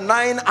chapter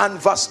 9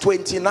 and verse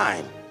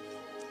 29.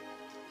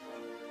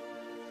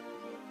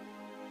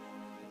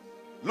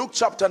 Luke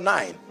chapter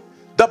 9.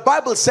 The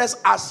Bible says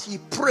as he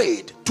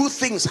prayed, two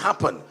things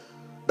happened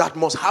that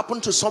must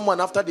happen to someone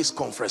after this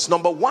conference.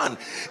 Number one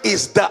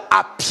is the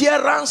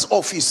appearance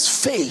of his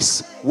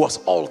face was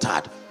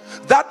altered.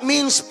 That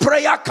means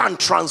prayer can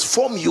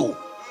transform you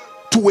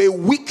to a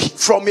weak,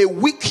 from a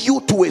weak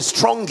you to a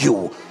strong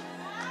you.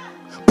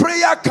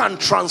 Prayer can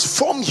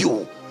transform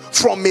you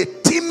from a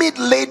timid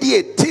lady,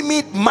 a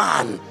timid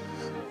man.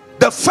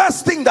 The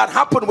first thing that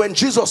happened when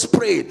Jesus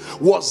prayed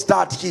was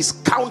that his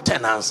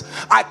countenance,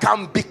 I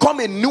can become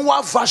a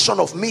newer version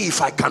of me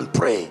if I can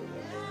pray.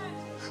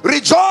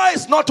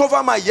 Rejoice not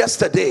over my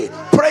yesterday.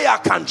 Prayer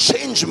can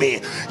change me.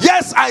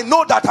 Yes, I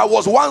know that I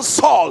was once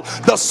Saul,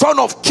 the son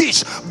of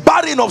Kish,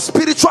 barren of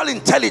spiritual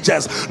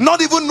intelligence,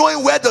 not even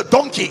knowing where the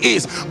donkey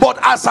is. But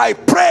as I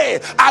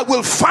pray, I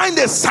will find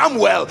a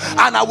Samuel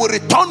and I will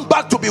return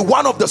back to be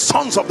one of the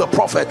sons of the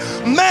prophet.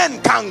 Men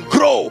can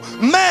grow.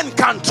 Men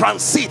can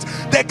transit.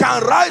 They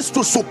can rise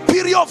to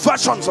superior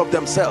versions of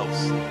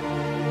themselves.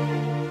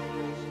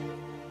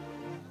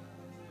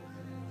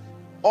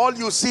 All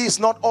you see is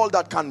not all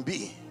that can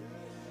be.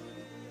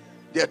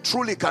 There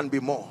truly can be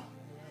more.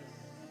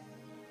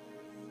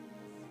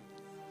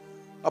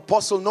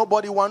 Apostle,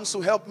 nobody wants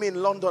to help me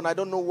in London. I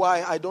don't know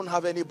why. I don't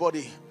have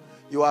anybody.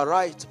 You are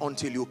right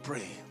until you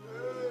pray.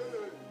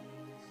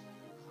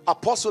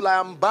 Apostle, I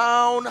am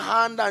bound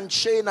hand and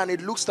chain and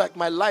it looks like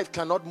my life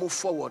cannot move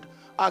forward.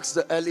 Ask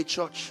the early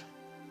church.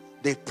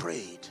 They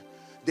prayed.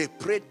 They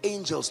prayed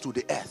angels to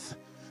the earth.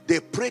 They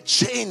prayed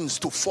chains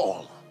to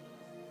fall.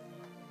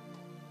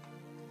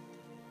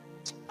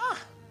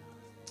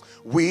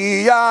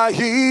 We are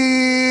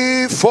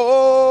here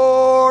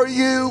for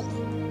you.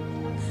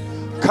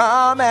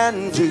 Come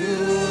and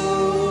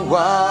do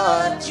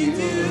what you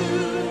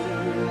do.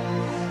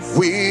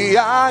 We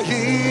are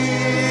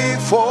here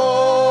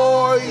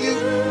for you.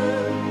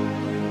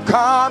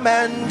 Come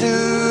and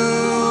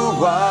do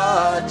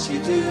what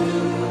you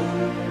do.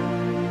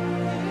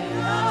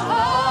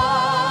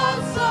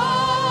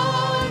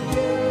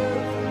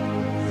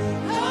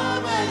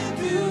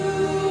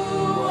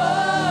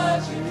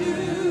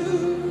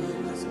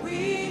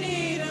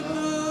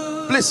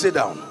 Please sit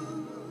down.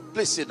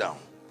 Please sit down.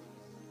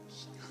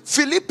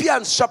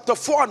 Philippians chapter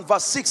 4 and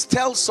verse 6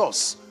 tells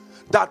us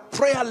that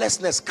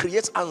prayerlessness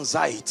creates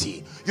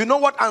anxiety. You know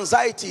what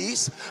anxiety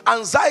is?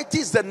 Anxiety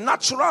is the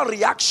natural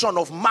reaction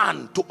of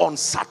man to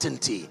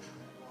uncertainty.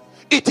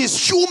 It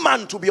is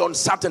human to be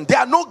uncertain. There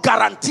are no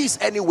guarantees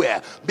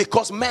anywhere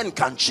because men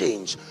can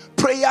change.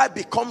 Prayer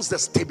becomes the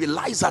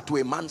stabilizer to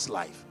a man's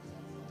life.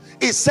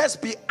 It says,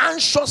 be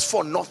anxious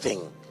for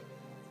nothing.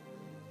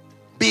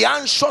 Be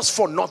anxious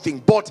for nothing,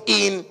 but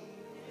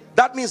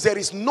that means there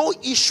is no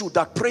issue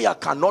that prayer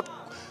cannot.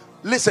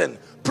 Listen,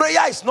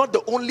 prayer is not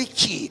the only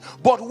key,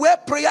 but where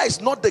prayer is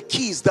not the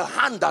key is the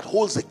hand that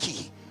holds the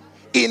key.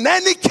 In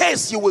any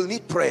case, you will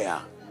need prayer.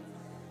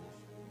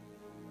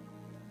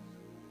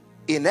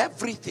 In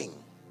everything,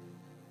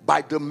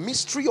 by the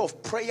mystery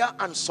of prayer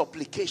and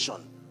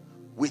supplication,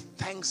 with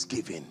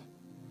thanksgiving.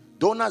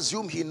 Don't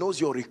assume he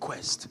knows your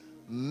request.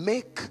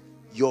 Make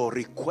your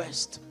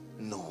request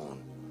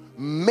known.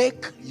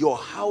 Make your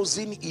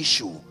housing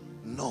issue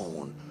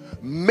known.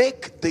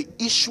 Make the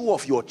issue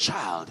of your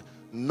child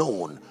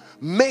known.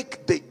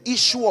 Make the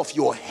issue of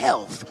your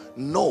health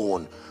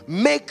known.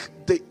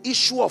 Make the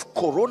issue of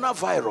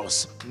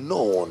coronavirus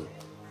known.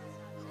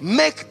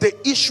 Make the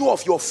issue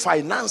of your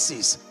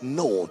finances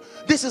known.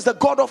 This is the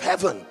God of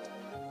heaven.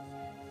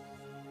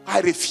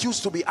 I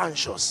refuse to be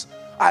anxious.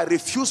 I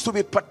refuse to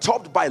be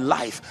perturbed by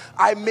life.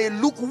 I may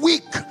look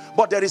weak,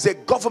 but there is a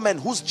government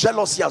whose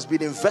jealousy has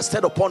been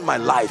invested upon my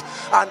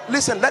life. And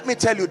listen, let me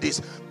tell you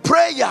this.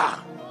 Prayer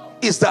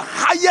is the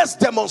highest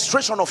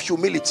demonstration of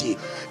humility.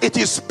 It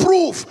is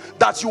proof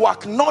that you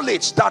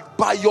acknowledge that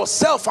by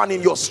yourself and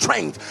in your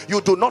strength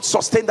you do not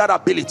sustain that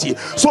ability.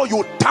 So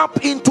you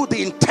tap into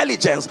the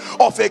intelligence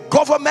of a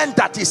government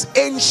that is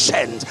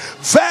ancient,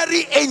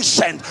 very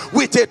ancient,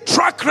 with a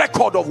track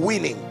record of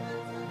winning.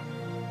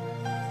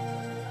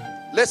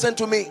 Listen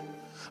to me.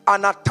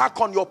 An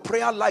attack on your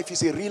prayer life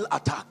is a real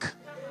attack,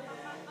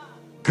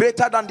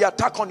 greater than the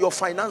attack on your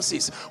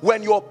finances.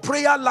 When your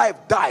prayer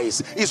life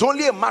dies, it's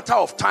only a matter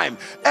of time.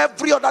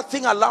 Every other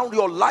thing around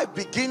your life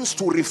begins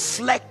to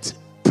reflect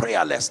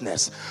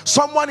prayerlessness.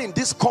 Someone in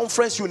this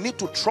conference, you need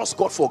to trust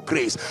God for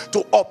grace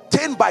to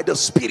obtain by the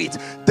Spirit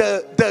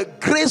the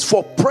grace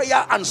for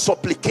prayer and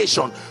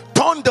supplication.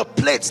 Turn the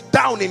plates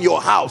down in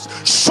your house,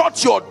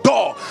 shut your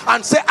door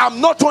and say,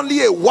 I'm not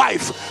only a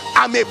wife,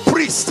 I'm a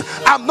priest,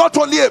 I'm not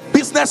only a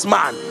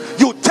businessman.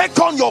 You take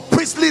on your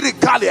priestly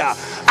regalia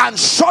and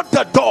shut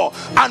the door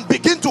and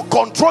begin to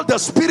control the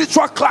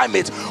spiritual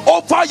climate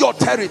over your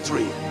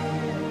territory.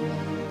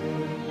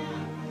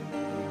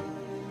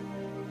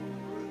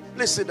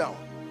 Please sit down.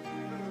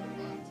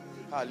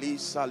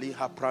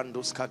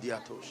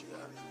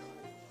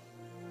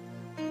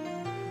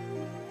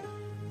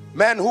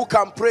 Men who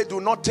can pray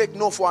do not take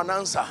no for an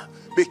answer.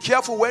 Be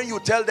careful when you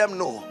tell them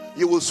no.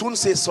 You will soon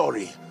say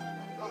sorry.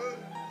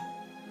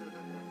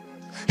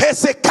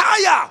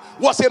 Hezekiah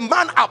was a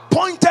man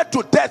appointed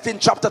to death in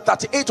chapter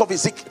 38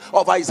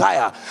 of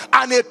Isaiah.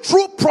 And a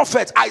true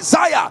prophet,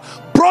 Isaiah,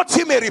 brought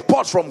him a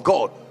report from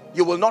God.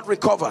 You will not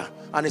recover.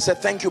 And he said,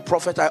 thank you,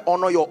 prophet. I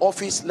honor your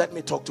office. Let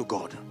me talk to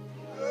God.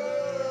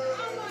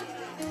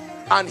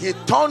 And he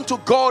turned to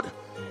God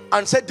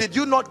and said, did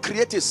you not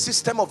create a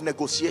system of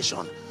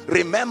negotiation?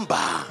 Remember,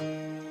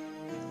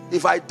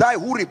 if I die,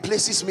 who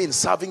replaces me in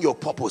serving your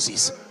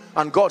purposes?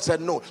 And God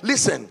said, no.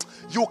 Listen,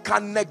 you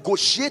can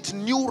negotiate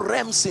new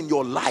realms in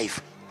your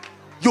life.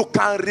 You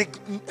can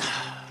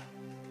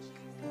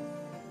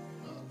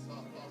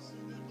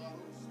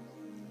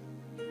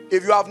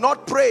if you have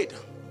not prayed,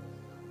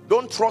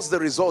 don't trust the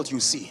result you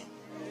see.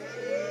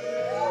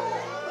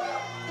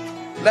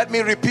 Let me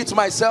repeat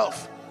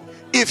myself.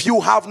 If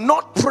you have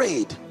not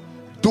prayed,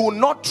 do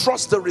not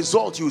trust the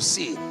result you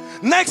see.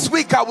 Next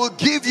week I will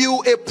give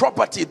you a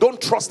property.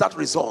 Don't trust that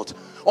result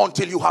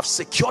until you have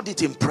secured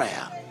it in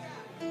prayer.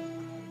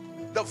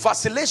 The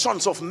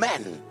vacillations of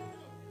men,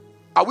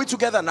 are we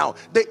together now?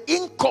 The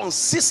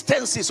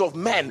inconsistencies of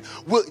men,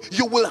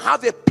 you will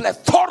have a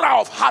plethora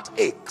of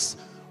heartaches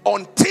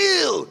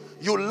until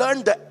you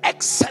learn the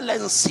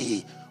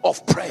excellency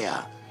of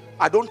prayer.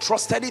 I don't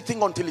trust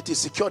anything until it is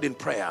secured in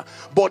prayer.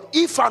 But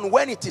if and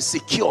when it is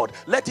secured,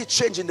 let it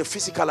change in the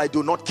physical. I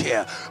do not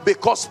care,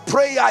 because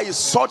prayer is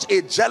such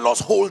a jealous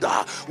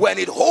holder. When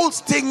it holds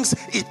things,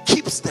 it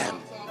keeps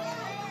them.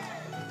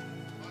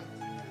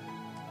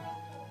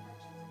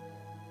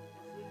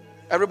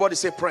 Everybody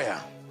say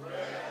prayer.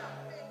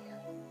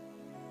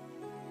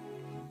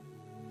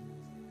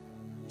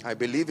 I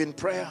believe in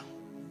prayer.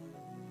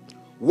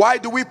 Why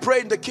do we pray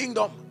in the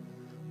kingdom?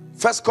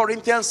 1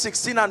 Corinthians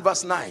 16 and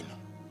verse 9.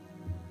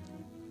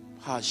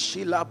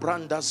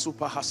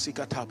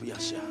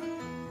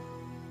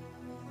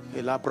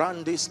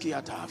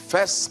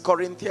 First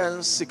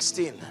Corinthians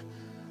 16.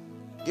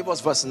 Give us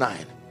verse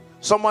 9.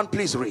 Someone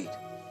please read.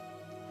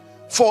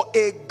 For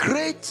a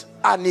great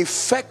and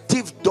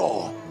effective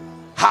door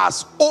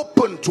has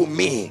opened to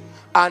me,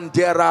 and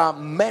there are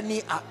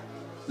many.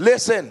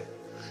 Listen,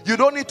 you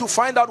don't need to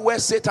find out where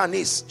Satan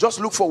is. Just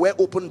look for where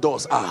open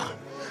doors are.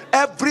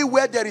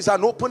 Everywhere there is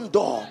an open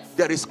door,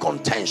 there is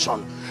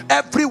contention.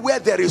 Everywhere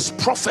there is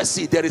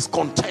prophecy, there is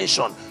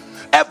contention.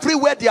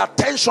 Everywhere the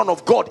attention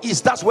of God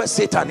is, that's where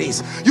Satan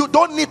is. You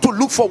don't need to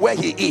look for where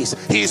he is.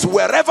 He is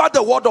wherever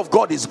the word of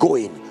God is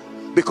going,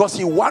 because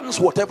he wants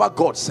whatever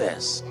God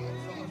says.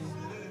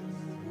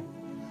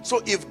 So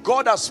if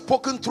God has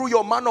spoken through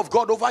your man of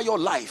God over your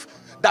life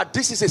that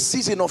this is a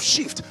season of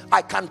shift,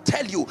 I can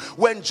tell you,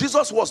 when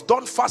Jesus was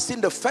done fasting,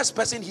 the first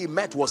person he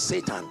met was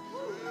Satan.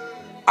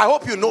 I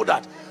hope you know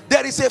that.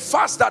 There is a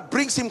fast that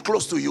brings him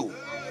close to you.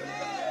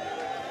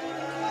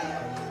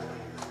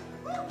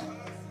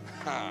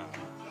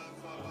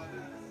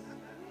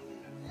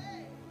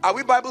 Are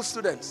we Bible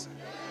students?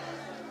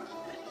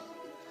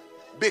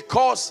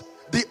 Because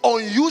the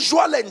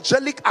unusual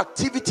angelic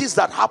activities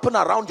that happen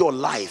around your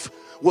life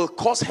will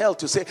cause hell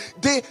to say,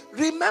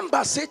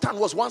 remember Satan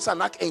was once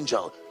an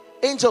archangel.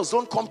 Angels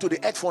don't come to the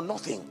earth for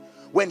nothing.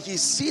 When he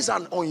sees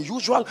an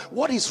unusual,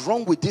 what is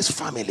wrong with this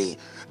family?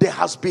 There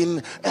has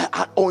been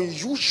an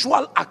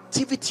unusual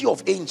activity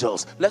of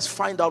angels. Let's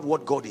find out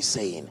what God is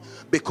saying.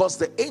 Because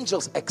the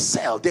angels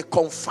excel, they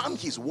confirm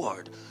his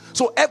word.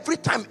 So every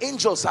time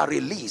angels are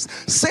released,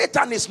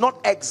 Satan is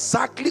not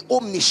exactly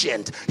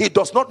omniscient. He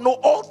does not know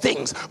all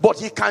things, but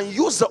he can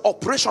use the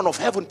operation of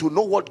heaven to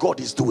know what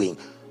God is doing.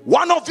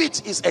 One of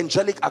it is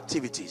angelic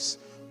activities.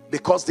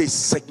 because they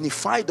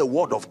signify the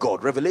word of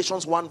God.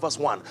 Revelations 1 verse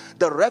 1.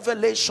 The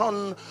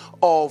revelation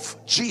of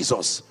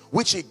Jesus,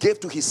 which he gave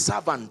to his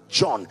servant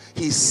John,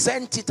 he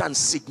sent it and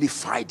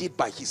signified it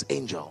by his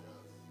angel.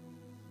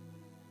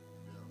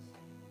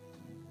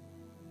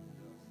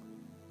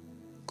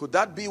 Could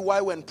that be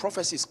why when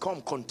prophecies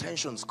come,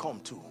 contentions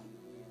come too?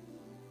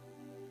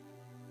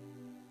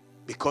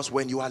 Because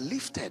when you are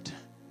lifted,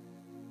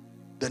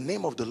 the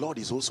name of the Lord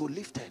is also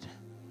lifted.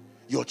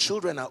 Your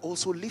children are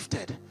also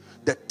lifted.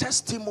 The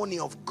testimony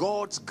of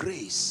God's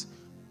grace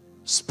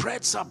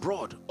spreads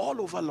abroad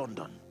all over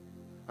London.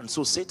 And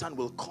so Satan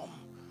will come,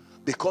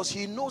 because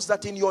he knows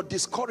that in your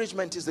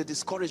discouragement is the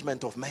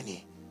discouragement of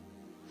many.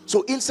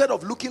 So instead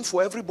of looking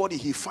for everybody,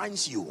 he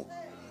finds you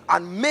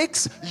and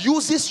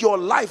uses your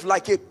life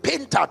like a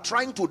painter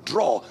trying to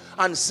draw,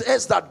 and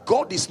says that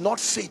God is not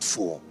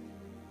faithful.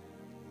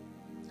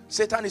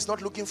 Satan is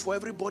not looking for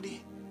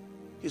everybody.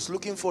 He's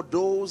looking for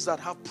those that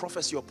have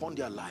prophecy upon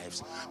their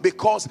lives,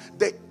 because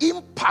the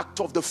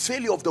impact of the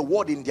failure of the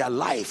word in their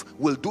life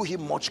will do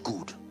him much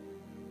good.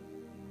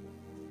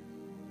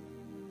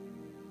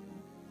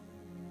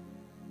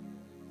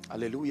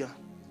 Hallelujah.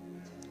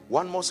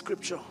 One more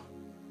scripture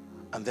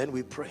and then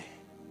we pray.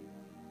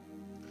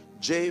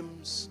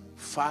 James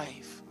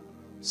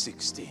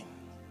 5:16.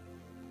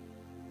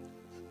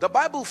 The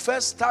Bible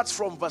first starts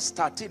from verse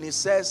 13. It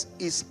says,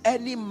 is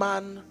any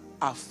man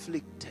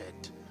afflicted?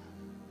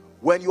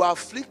 When you are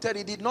afflicted,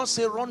 it did not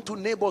say run to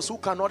neighbors who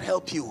cannot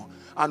help you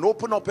and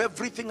open up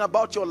everything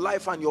about your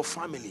life and your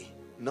family.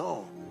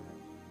 No.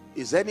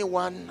 Is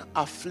anyone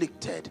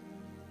afflicted?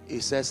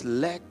 It says,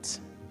 let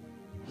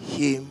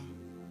him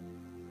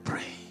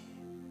pray.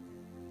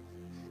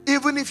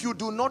 Even if you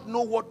do not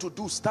know what to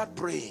do, start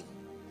praying.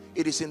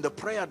 It is in the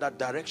prayer that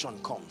direction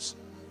comes.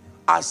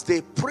 As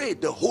they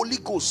prayed, the Holy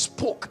Ghost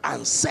spoke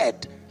and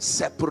said,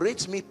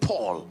 separate me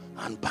Paul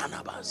and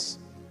Barnabas.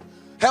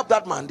 Help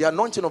that man. The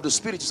anointing of the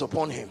Spirit is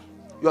upon him.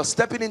 You are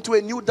stepping into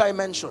a new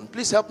dimension.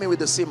 Please help me with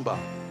the cymbal.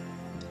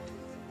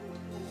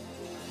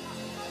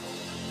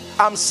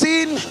 I'm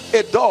seeing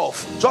a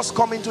dove just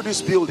come into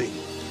this building,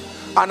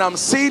 and I'm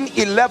seeing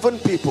 11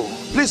 people.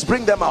 Please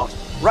bring them out.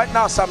 Right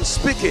now as I'm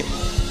speaking,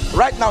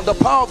 right now the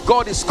power of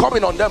God is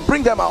coming on them.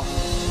 Bring them out.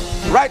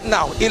 Right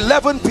now,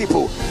 11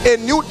 people, a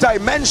new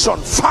dimension,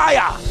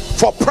 fire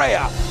for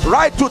prayer,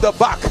 right to the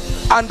back,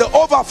 and the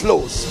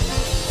overflows.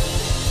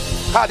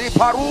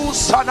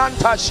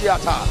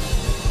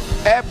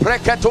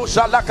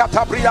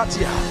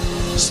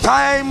 It's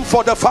time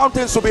for the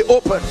fountains to be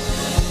open.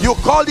 You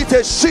called it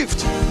a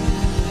shift.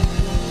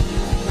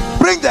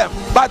 Bring them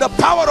by the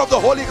power of the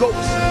Holy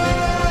Ghost.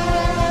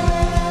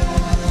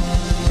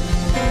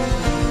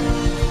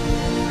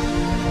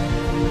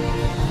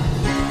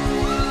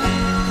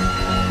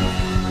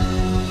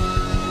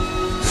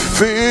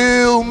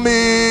 Fill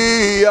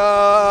me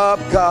up,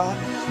 God.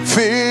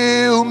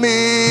 Fill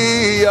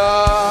me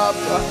up,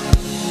 God.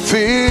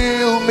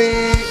 Fill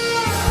me.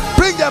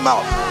 Bring them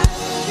out.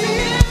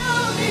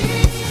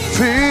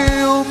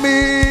 Fill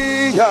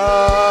me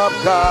up,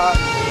 God.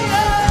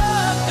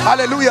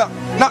 Hallelujah.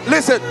 Now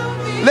listen.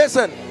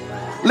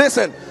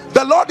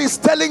 The Lord is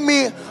telling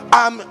me,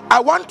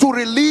 I want to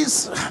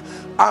release.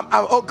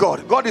 Oh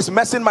God, God is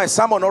messing my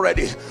sermon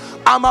already.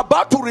 I'm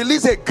about to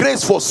release a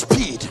grace for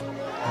speed.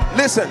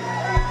 Listen,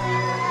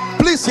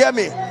 please hear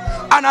me.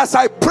 And as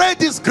I pray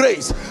this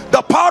grace,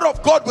 the power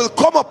of God will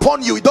come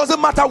upon you. It doesn't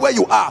matter where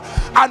you are,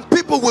 and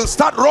people will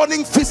start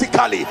running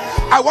physically.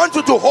 I want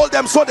you to hold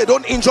them so they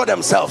don't injure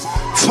themselves.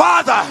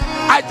 Father,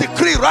 I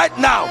decree right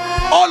now,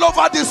 all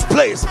over this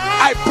place,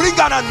 I bring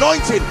an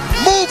anointing.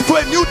 Move to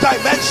a new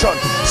dimension.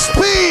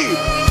 Speed.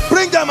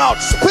 Bring them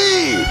out.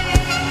 Speed.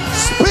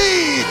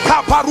 Speed.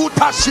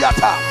 Kaparuta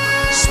shiata.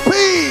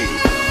 Speed.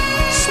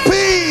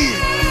 Speed.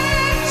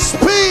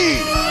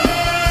 Speed.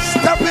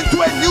 Step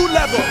into a new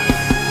level.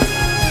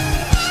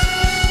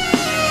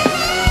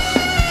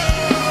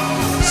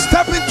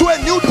 Step into a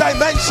new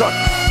dimension.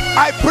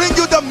 I bring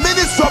you the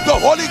ministry of the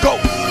Holy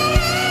Ghost.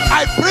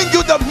 I bring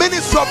you the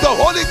ministry of the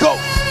Holy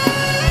Ghost.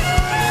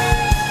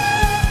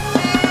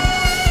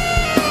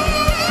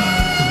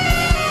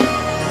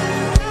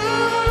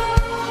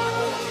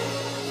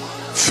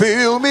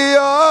 Fill me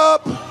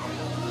up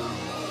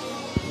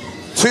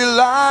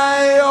till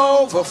I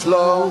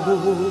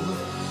overflow.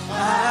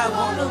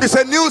 It's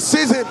a new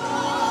season.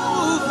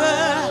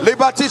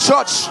 Liberty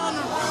Church,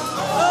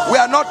 we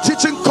are not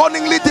teaching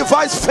cunningly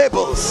devised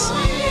fables.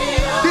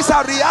 These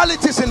are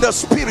realities in the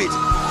spirit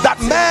that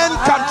man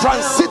can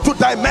transit to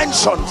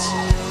dimensions.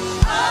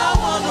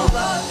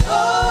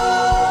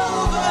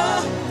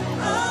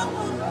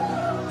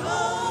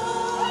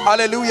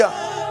 Hallelujah.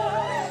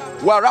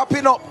 We're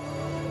wrapping up.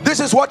 This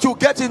is what you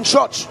get in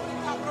church.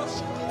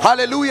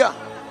 Hallelujah.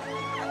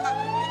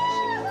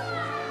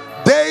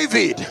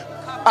 David.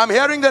 I'm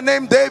hearing the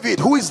name David.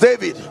 Who is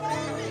David?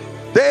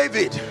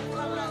 David.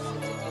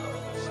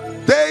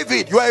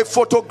 David, you are a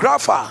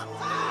photographer.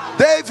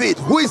 David,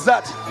 who is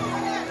that?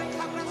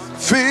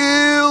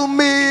 Fill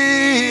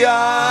me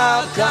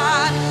up,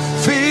 God.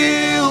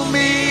 Fill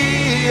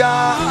me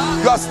up.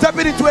 You are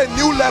stepping into a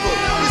new level.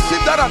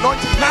 Receive that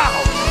anointing now.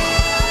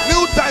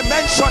 New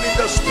dimension in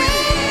the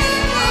spirit.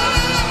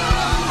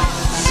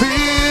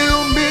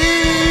 Fill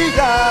me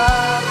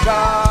up,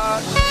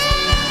 God.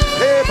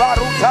 E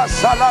baruta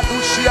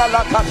saladushia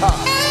lakata.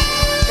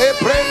 E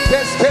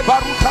brendes ke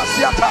baruta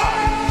siata.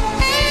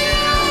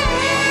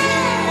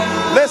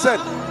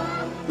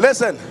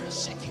 Listen.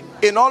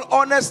 In all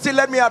honesty,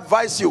 let me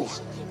advise you.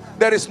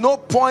 There is no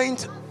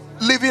point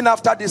living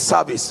after this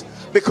service,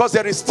 because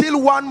there is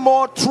still one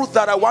more truth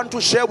that I want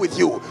to share with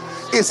you.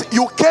 Is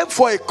you came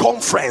for a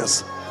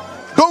conference.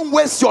 Don't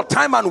waste your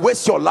time and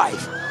waste your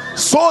life,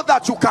 so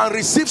that you can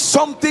receive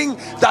something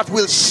that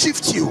will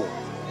shift you.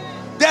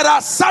 There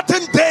are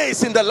certain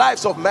days in the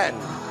lives of men.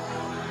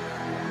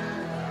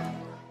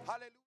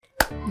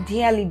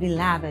 Dearly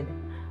beloved,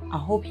 I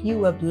hope you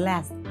were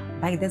blessed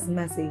by this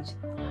message.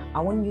 I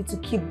want you to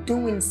keep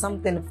doing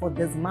something for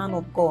this man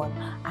of God,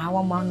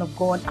 our man of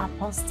God,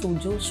 Apostle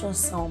Joshua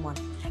Selman.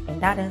 And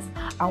that is,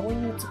 I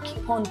want you to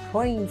keep on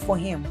praying for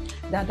him,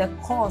 that the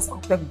cause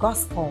of the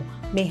gospel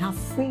may have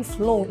free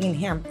flow in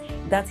him,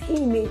 that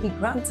he may be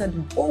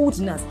granted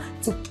boldness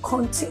to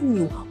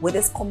continue with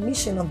this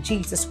commission of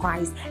Jesus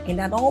Christ, and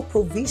that all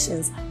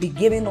provisions be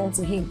given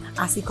unto him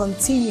as he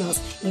continues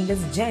in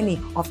this journey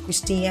of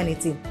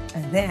Christianity.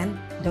 And then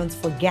don't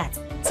forget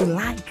to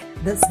like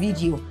this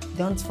video.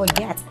 Don't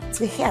forget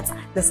to hit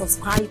the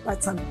subscribe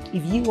button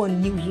if you are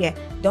new here.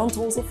 Don't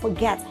also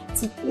forget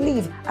to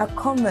leave a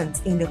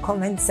comment in the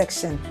comment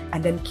section,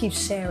 and then keep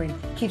sharing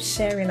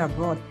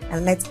abroad,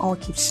 and let's all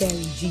keep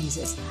sharing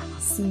Jesus. I'll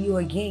see you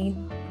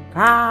again.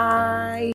 Bye.